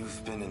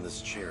 You've been in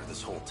this chair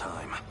this whole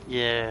time.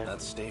 yeah.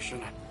 That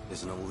station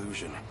is an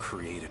illusion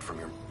created from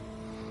your...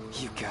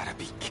 You gotta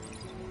be...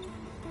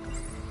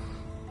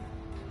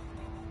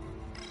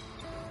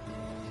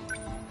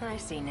 I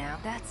see now.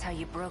 That's how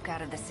you broke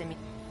out of the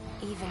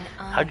Even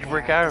on How'd you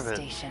break out of it?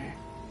 Station.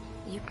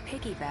 You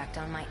piggybacked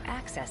on my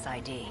access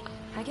ID.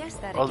 I guess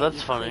that. Oh, that's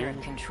you funny. clear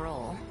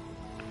control.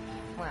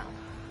 Well,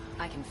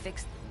 I can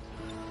fix.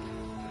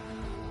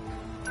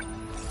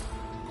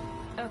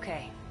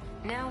 Okay,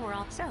 now we're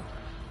all so.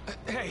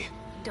 Hey!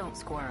 Don't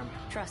squirm.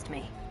 Trust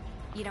me.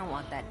 You don't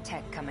want that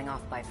tech coming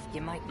off by.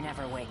 You might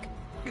never wake.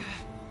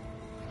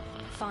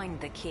 Find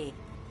the key.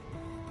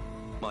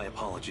 My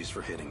apologies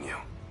for hitting you.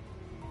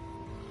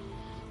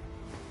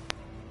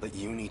 But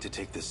you need to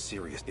take this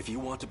serious. If you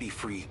want to be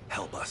free,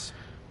 help us.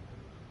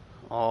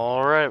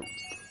 Alright.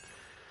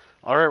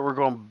 Alright, we're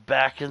going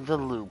back in the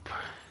loop.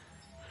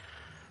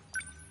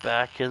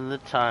 Back in the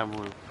time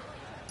loop.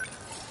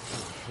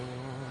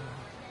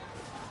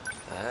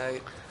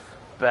 Alright.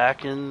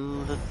 Back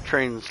in the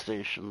train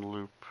station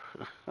loop.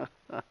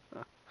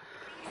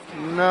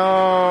 No.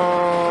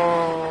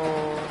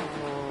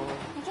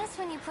 I guess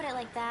when you put it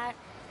like that,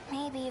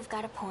 maybe you've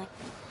got a point.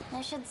 I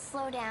should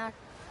slow down.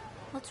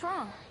 What's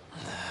wrong?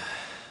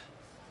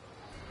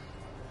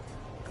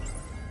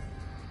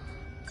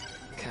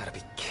 Gotta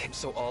be kidding.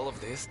 So all of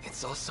this,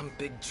 it's all some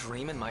big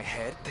dream in my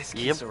head? This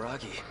Yep.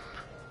 Kisaragi.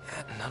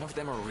 None of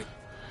them are real.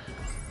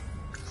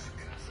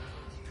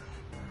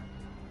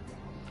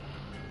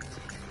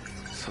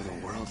 So the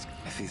world's...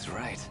 If he's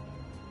right,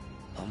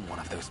 I'm one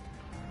of those...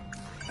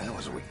 That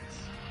was weird.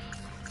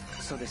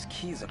 So this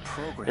key's a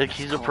program. The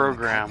key's a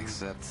program.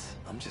 Except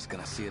I'm just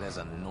gonna see it as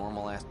a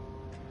normal ass...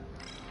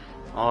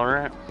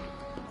 Alright.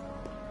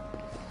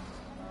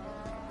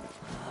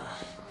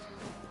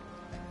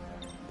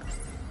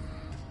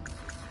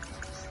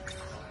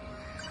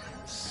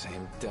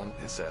 Same dumb...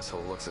 This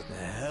asshole looks at... The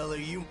hell are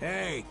you?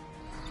 Hey!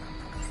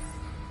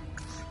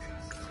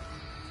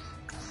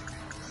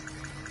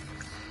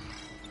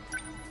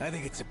 I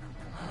think it's a...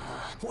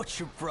 What's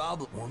your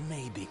problem? Or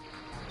maybe...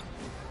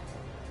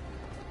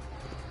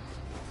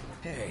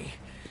 Hey.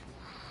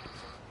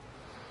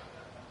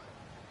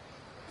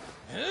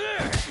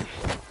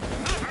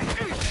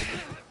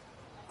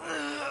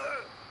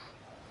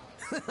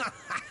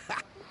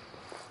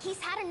 He's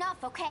had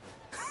enough, okay?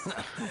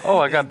 Oh,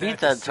 I got beat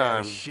That's that the sort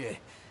of time. Shit.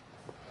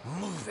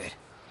 Move it.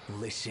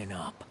 Listen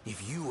up.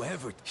 If you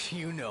ever...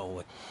 You know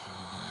it.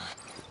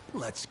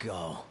 Let's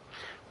go.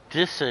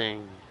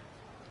 Dissing.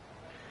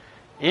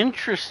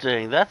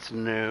 Interesting. That's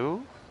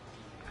new.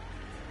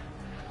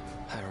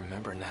 I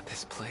remember not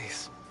this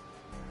place.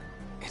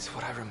 It's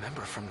what I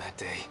remember from that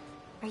day.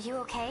 Are you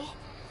okay?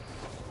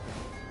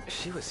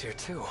 She was here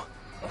too.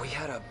 We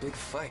had a big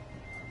fight.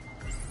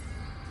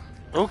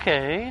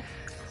 Okay.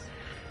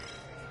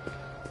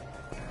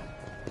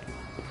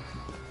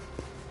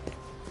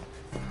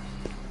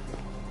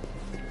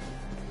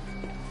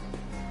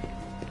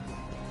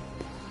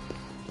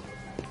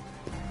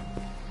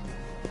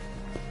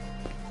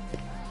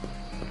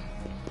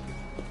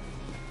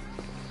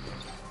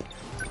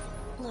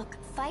 Look,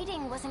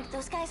 fighting wasn't...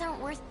 Those guys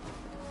aren't worth...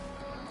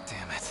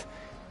 Damn it.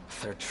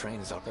 Third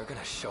train's up. They're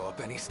gonna show up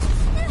any...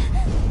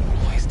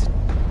 Wasted.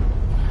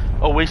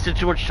 Oh, wasted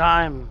too much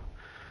time.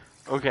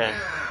 Okay.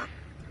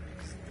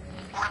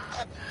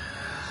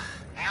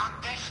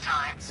 Not this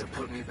time. So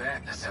put me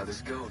back. That's how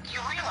this goes. You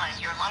realize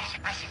your life...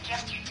 I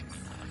suggest you...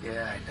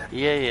 Yeah, I know.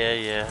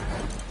 Yeah.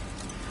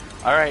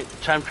 Alright,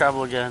 time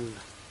travel again.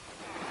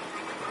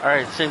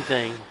 Alright, same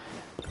thing.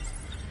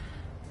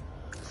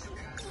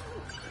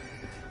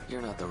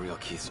 You're not the real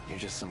Keith. You're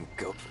just some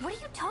goat. What are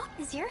you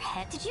talking? Is your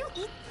head... Did you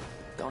eat...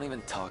 Don't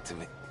even talk to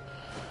me.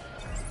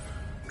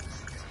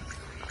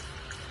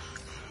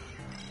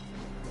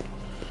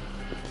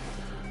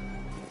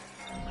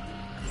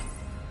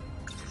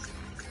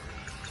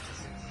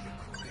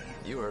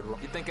 You heard wrong.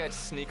 You think I'd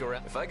sneak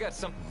around? If I got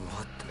some...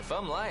 What? If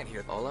I'm lying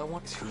here, all I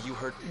want is who you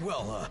heard...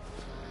 Well,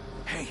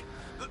 hey.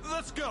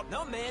 Let's go.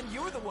 No, man,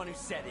 you're the one who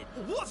said it.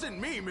 It wasn't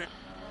me, man.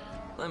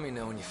 Let me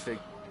know when you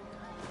figure...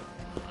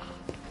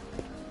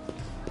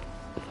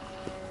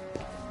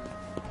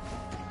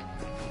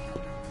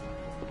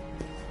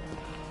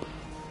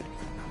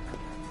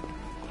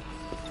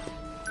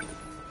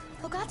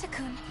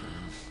 Ogata-kun.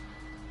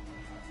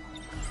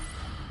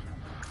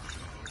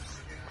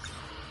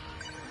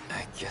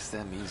 I guess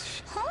that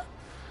means... Huh?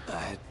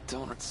 I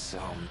don't... So,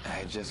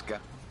 I just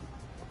got...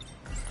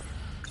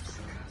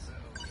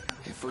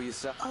 Hey,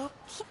 Fuyusa. Oh,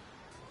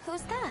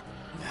 who's that?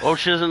 Oh,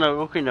 she doesn't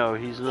know. Okay, no,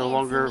 he's no Fancy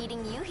longer...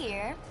 meeting you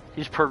here.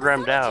 He's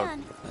programmed out.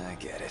 I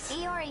get it.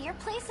 Iori, your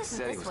place isn't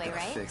Said he this was way, gonna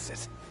right? fix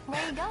it. Where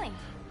are you going?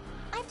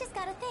 I've just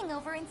got a thing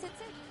over in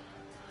Tsutsu.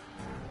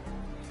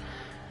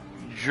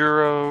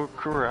 Juro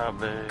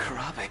Kurabe.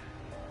 Karabe.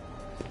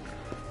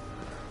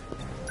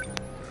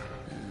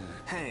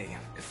 Hey,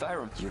 if I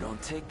You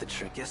don't take the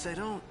trick. Guess I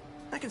don't.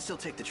 I can still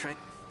take the train.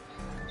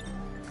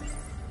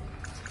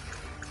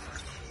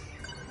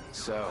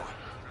 So,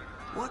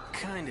 What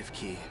kind of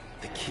key?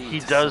 the key He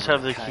to does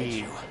have summon the a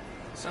key. kaiju.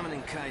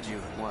 Summoning kaiju.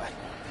 What?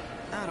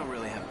 I don't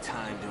really have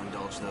time to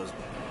indulge those.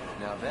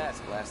 Now that's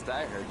last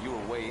I heard you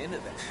were way into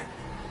that.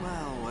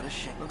 Well, what a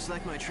shame. Looks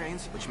like my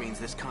train's, which means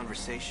this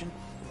conversation.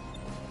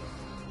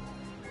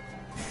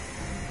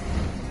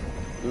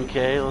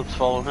 Okay, let's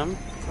follow him.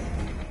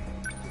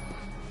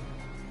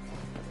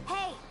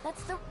 Hey,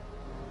 that's the...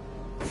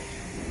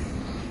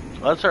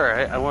 That's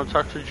alright. I want to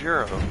talk to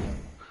Juro.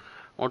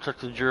 I want to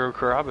talk to Juro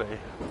Kurabe.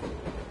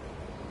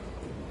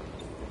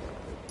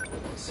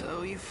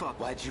 So you fuck.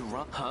 Why'd you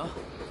run? Huh?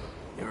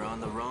 You're on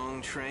the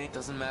wrong train.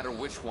 Doesn't matter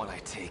which one I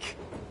take.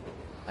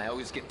 I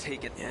always get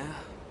taken. Yeah,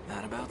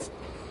 that about.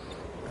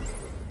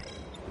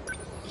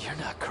 You're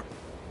not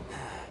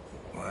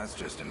Well, that's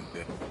just a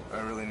bit. I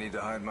really need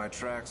to hide my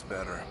tracks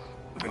better.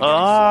 We've been getting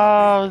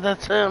Oh, sloppy.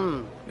 that's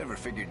him. Never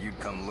figured you'd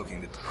come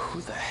looking to...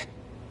 Who the heck?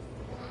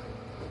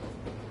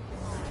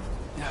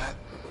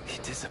 He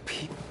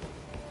disappeared.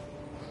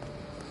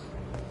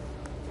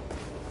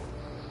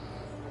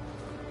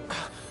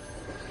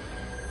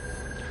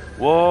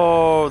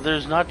 Whoa,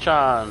 there's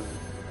Nachan.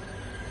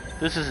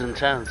 This is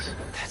intense.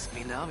 That's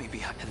Minami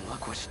behind. And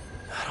look what...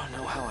 I don't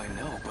know how I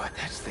know, but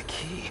that's the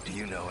key. Do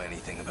you know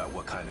anything about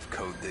what kind of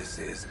code this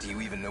is? Do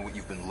you even know what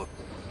you've been looking...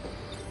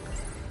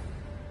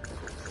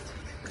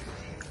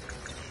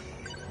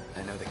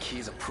 I know the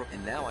key's a pro...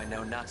 And now I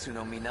know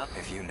Natsuno Minami.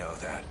 If you know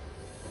that,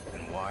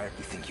 then why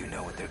you think you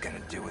know what they're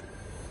gonna do with...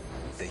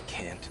 They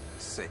can't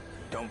say...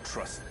 Don't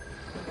trust...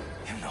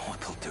 You know what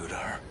they'll do to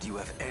her. Do you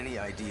have any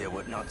idea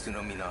what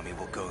Natsuno Minami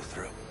will go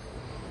through?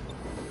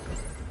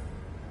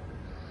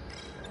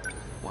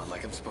 What,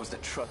 like I'm supposed to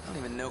trust? I don't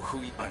even know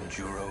who you... I'm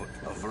Juro,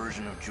 a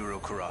version of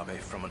Juro Kurabe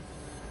from a...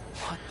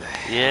 What the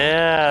hell?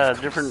 Yeah,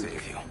 different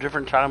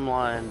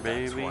timeline,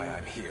 baby. That's why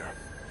I'm here.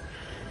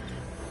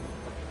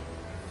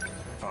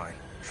 Fine.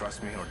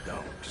 Trust me or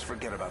don't. Just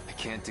forget about... I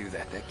can't do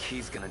that. That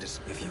key's gonna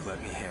just... If you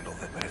let me handle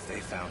that. But if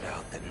they found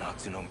out that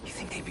Natsuno... You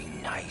think they'd be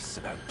nice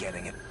about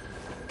getting it?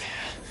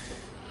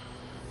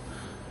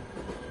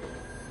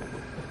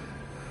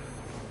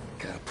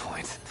 Got a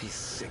point. These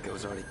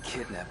sickos already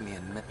kidnapped me,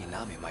 and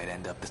Minami might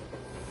end up this...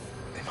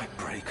 They might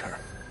break her.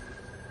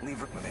 Leave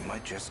her, but they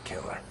might just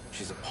kill her.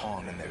 She's a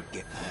pawn in their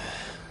game.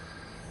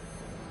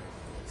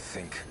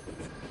 Think.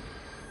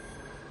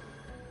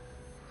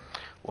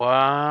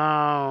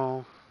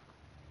 Wow.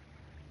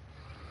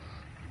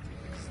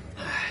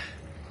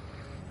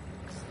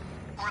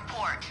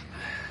 Report.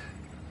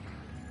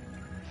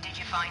 Did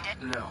you find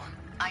it? No.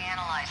 I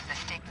analyzed the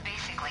stick.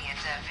 Basically,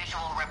 it's a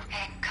visual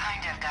It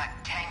kind of got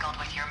tangled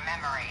with your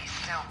memories,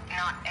 so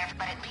not every...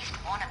 But at least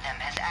one of them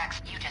has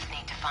access. You just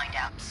need to find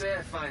out. Say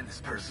I find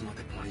this person, what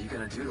are you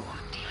gonna do to him?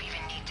 Do you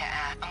even need to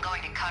ask? I'm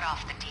going to cut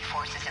off the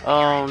D-forces and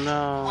Oh, parents.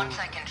 no. Once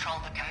I control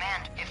the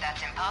command, if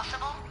that's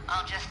impossible,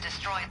 I'll just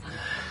destroy it.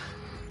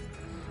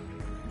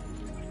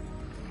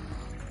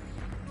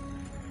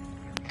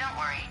 Don't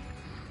worry.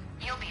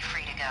 You'll be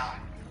free to go.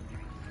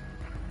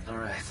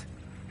 Alright.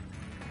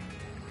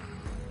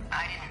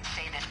 I didn't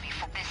say this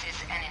before. This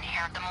is an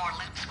inherent... The more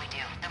loops we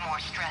do, the more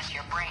stress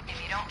your brain...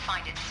 If you don't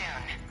find it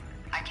soon,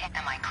 I can't...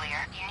 Am I clear?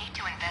 You need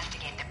to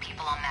investigate the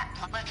people on that...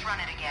 Let's run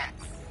it again.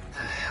 What the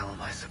hell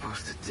am I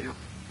supposed to do?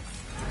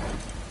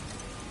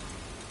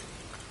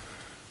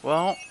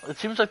 Well, it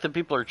seems like the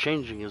people are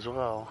changing as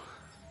well.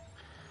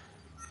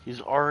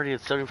 He's already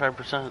at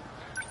 75%.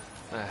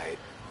 Alright.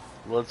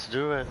 Let's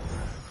do it.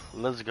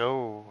 Let's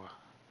go.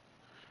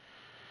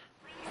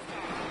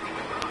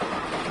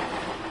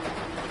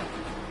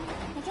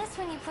 I guess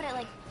when you put it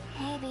like,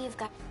 maybe you've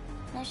got...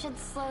 I should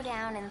slow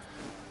down and...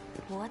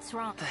 What's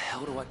wrong? What the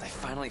hell do I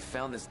finally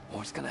found this...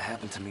 What's gonna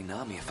happen to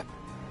Minami if I...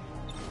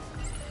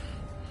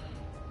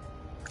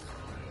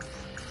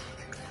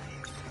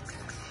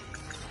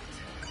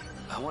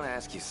 I want to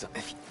ask you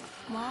something.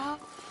 Well...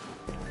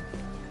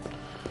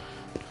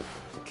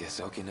 Guess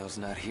Okino's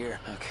not here.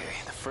 Okay,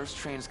 the first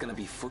train's gonna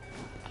be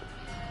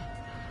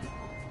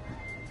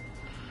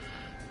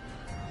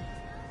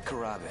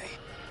Kurabe.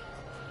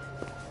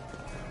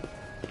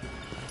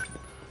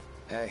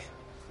 Hey.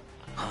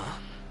 Huh?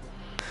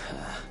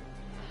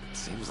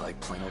 Seems like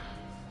plain old...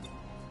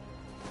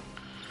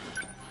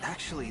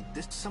 Actually,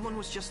 someone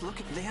was just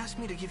looking. They asked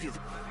me to give you the...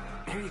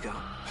 Here you go.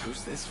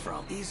 Who's this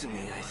from?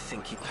 Izumi, I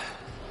think he...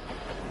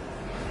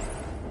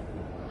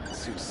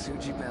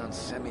 Tsutsuji-bound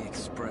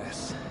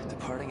Semi-Express.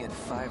 Departing at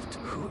 5 to...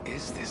 Who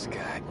is this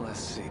guy? Let's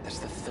see. That's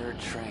the third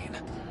train.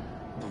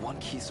 The one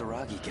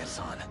Kisaragi gets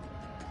on.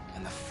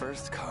 And the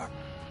first car.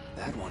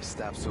 That one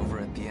stops over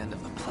at the end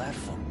of the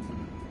platform.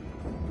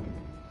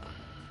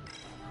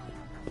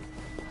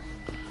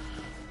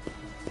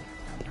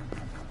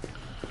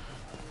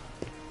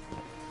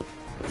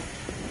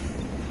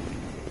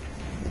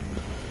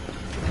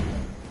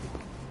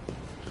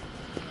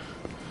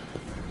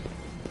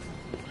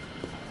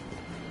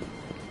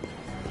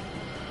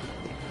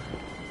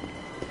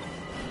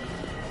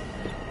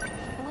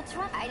 What's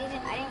wrong? I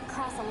didn't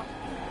cross a line.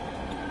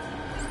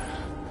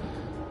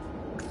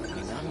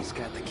 Minami's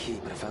got the key,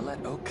 but if I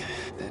let Oak...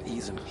 That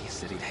Izumi, he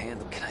said he'd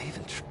handle... Can I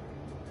even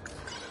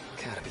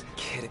Gotta be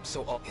kidding.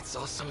 So it's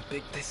all some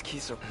big... This key,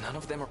 so none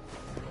of them are...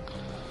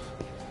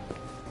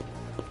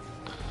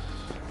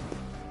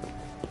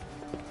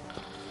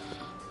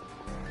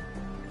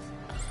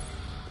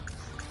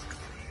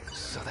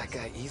 So that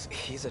guy,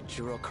 he's a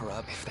Juro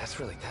Kurabe. If that's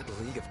really that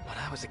league of... When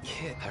I was a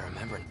kid, I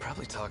remember and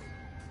probably talk...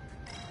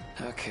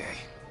 Okay.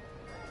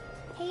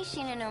 Hey,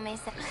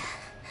 Shinonome-san.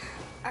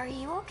 Are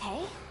you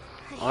okay?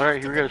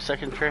 Alright, here we go,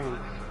 second train.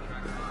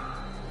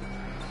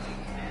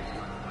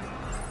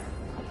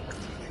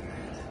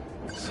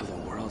 So the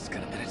world's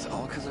gonna... And it's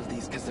all because of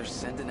these... Because they're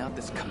sending out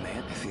this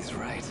command, if he's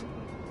right.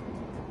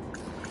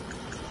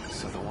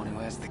 So the one who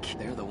has the key...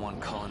 They're the one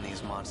calling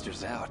these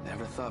monsters out.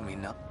 Never thought me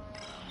not...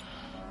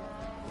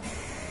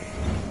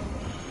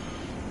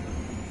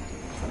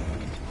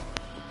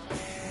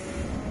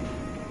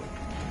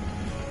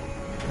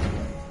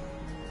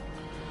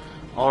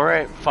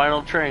 Alright,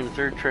 final train,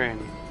 third train.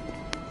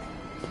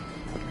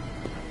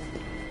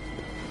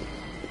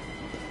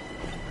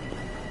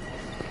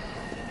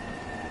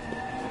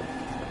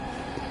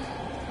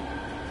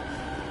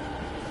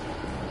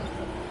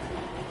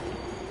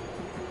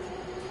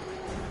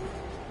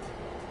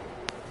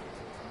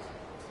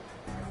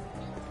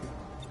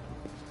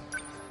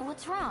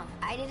 What's wrong?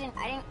 I didn't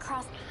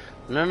cross.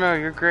 No,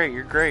 you're great,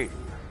 you're great.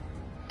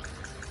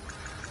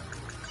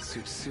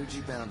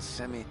 Tsutsuji-bound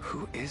semi...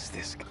 Who is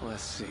this?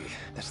 Let's see.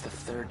 That's the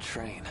third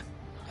train.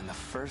 And the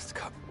first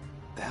cup...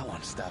 That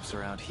one stops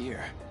around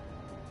here.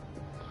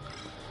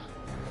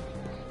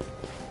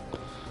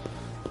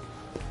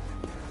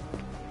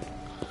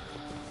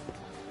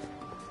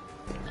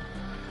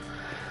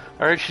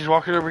 Alright, she's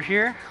walking over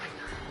here.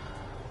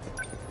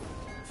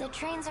 The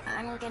trains are...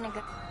 I'm gonna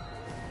go...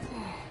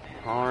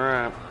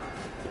 Alright.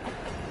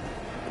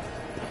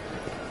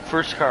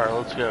 First car,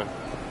 let's go.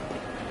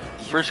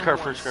 First car.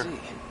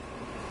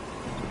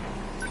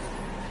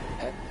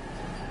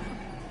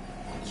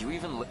 You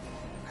even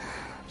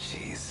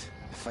Jeez,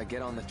 if I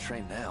get on the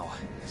train now,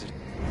 is it...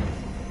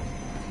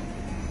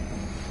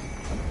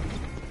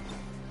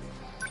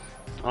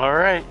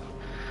 Alright.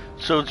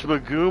 So it's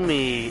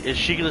Megumi. Is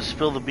she gonna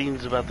spill the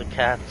beans about the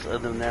cats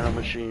and the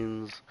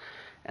nanomachines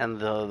and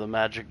the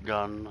magic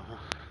gun?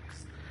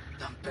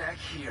 I'm back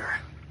here.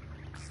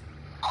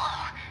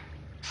 Oh,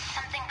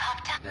 something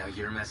popped up. Now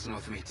you're messing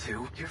with me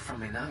too? You're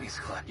from Minami's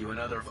club. You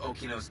another of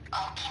Okino's...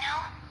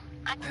 Okino?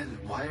 Then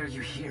why are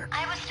you here?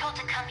 I was told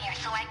to come here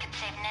so I could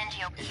save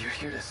Nenjio. You're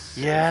here to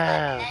save...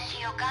 Yes.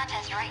 Nenjio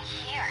Gata's right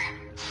here.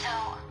 So,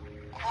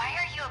 why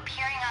are you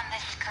appearing on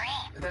this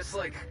screen? That's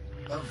like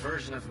a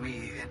version of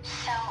me.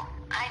 So,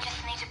 I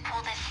just need to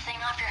pull this thing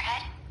off your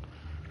head?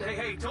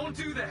 Hey, don't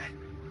do that!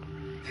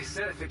 They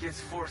said if it gets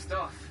forced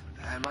off,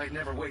 I might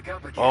never wake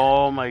up again.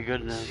 Oh my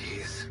goodness.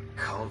 Jeez.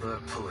 Call the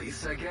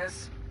police, I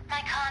guess? My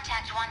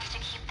contact wants to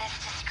keep this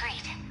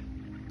discreet.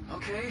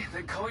 Okay,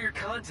 then call your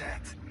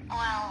contact.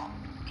 Well,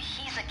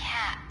 he's a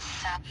cat,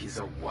 so... He's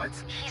a what?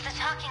 He's a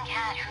talking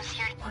cat who's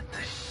here... What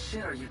the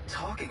shit are you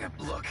talking about?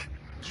 Look,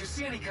 do you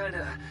see any kind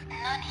of...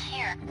 None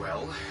here.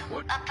 Well,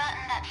 what... A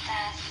button that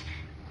says...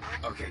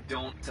 Okay,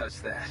 don't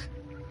touch that.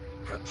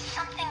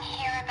 Something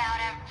here about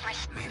a...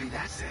 Maybe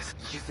that's it.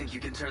 You think you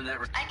can turn that...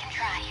 I can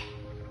try.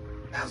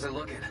 How's it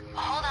looking?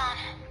 Hold on.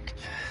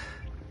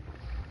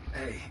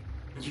 Hey,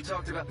 you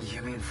talked about...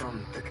 You mean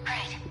from the...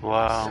 Right.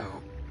 Wow.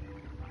 So...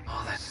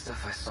 All that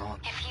stuff I saw...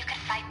 If you could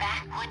fight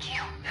back, would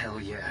you?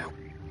 Hell yeah.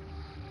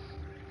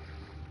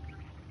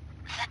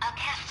 I'll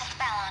cast a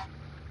spell on...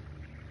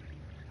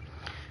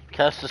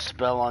 Cast a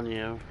spell on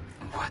you.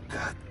 What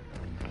the...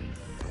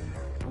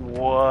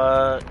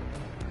 What?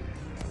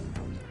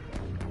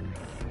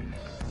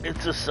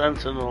 It's a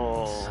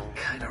Sentinel. Some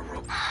kind of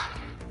rope.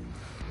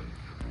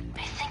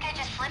 I think I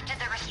just lifted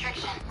the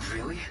restriction.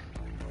 Really?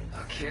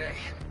 Okay.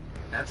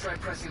 Now try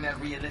pressing that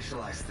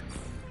reinitialize thing.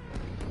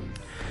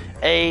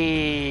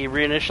 Hey,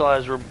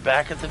 reinitialize. We're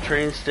back at the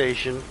train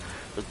station,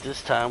 but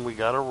this time we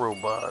got a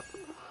robot.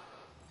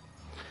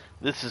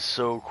 This is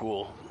so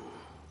cool.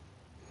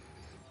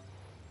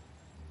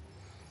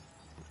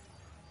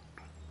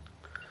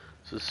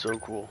 This is so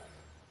cool.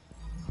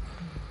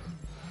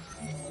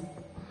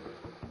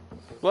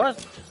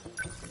 What?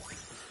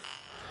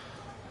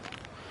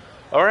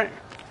 Alright.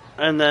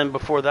 And then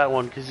before that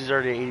one, because he's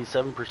already at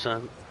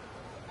 87%.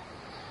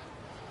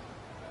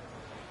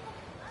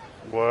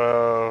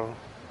 Wow.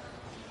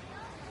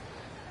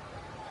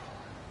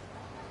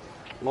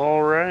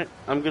 Alright.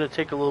 I'm going to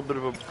take a little bit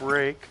of a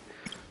break.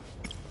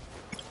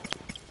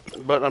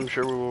 But I'm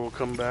sure we will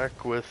come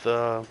back with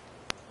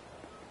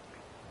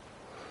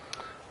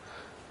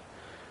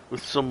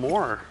some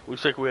more.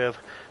 Looks like we have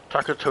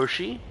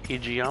Takatoshi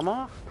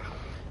Hijiyama,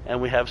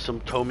 and we have some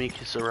Tomi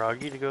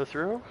Kisaragi to go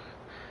through,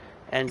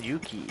 and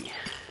Yuki.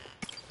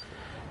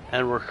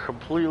 And we're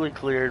completely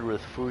cleared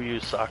with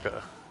Fuyu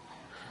Saka.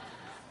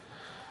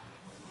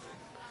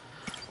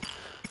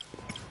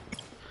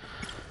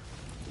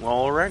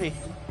 Alrighty.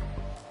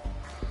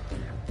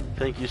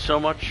 Thank you so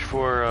much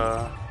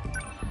for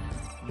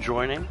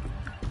joining.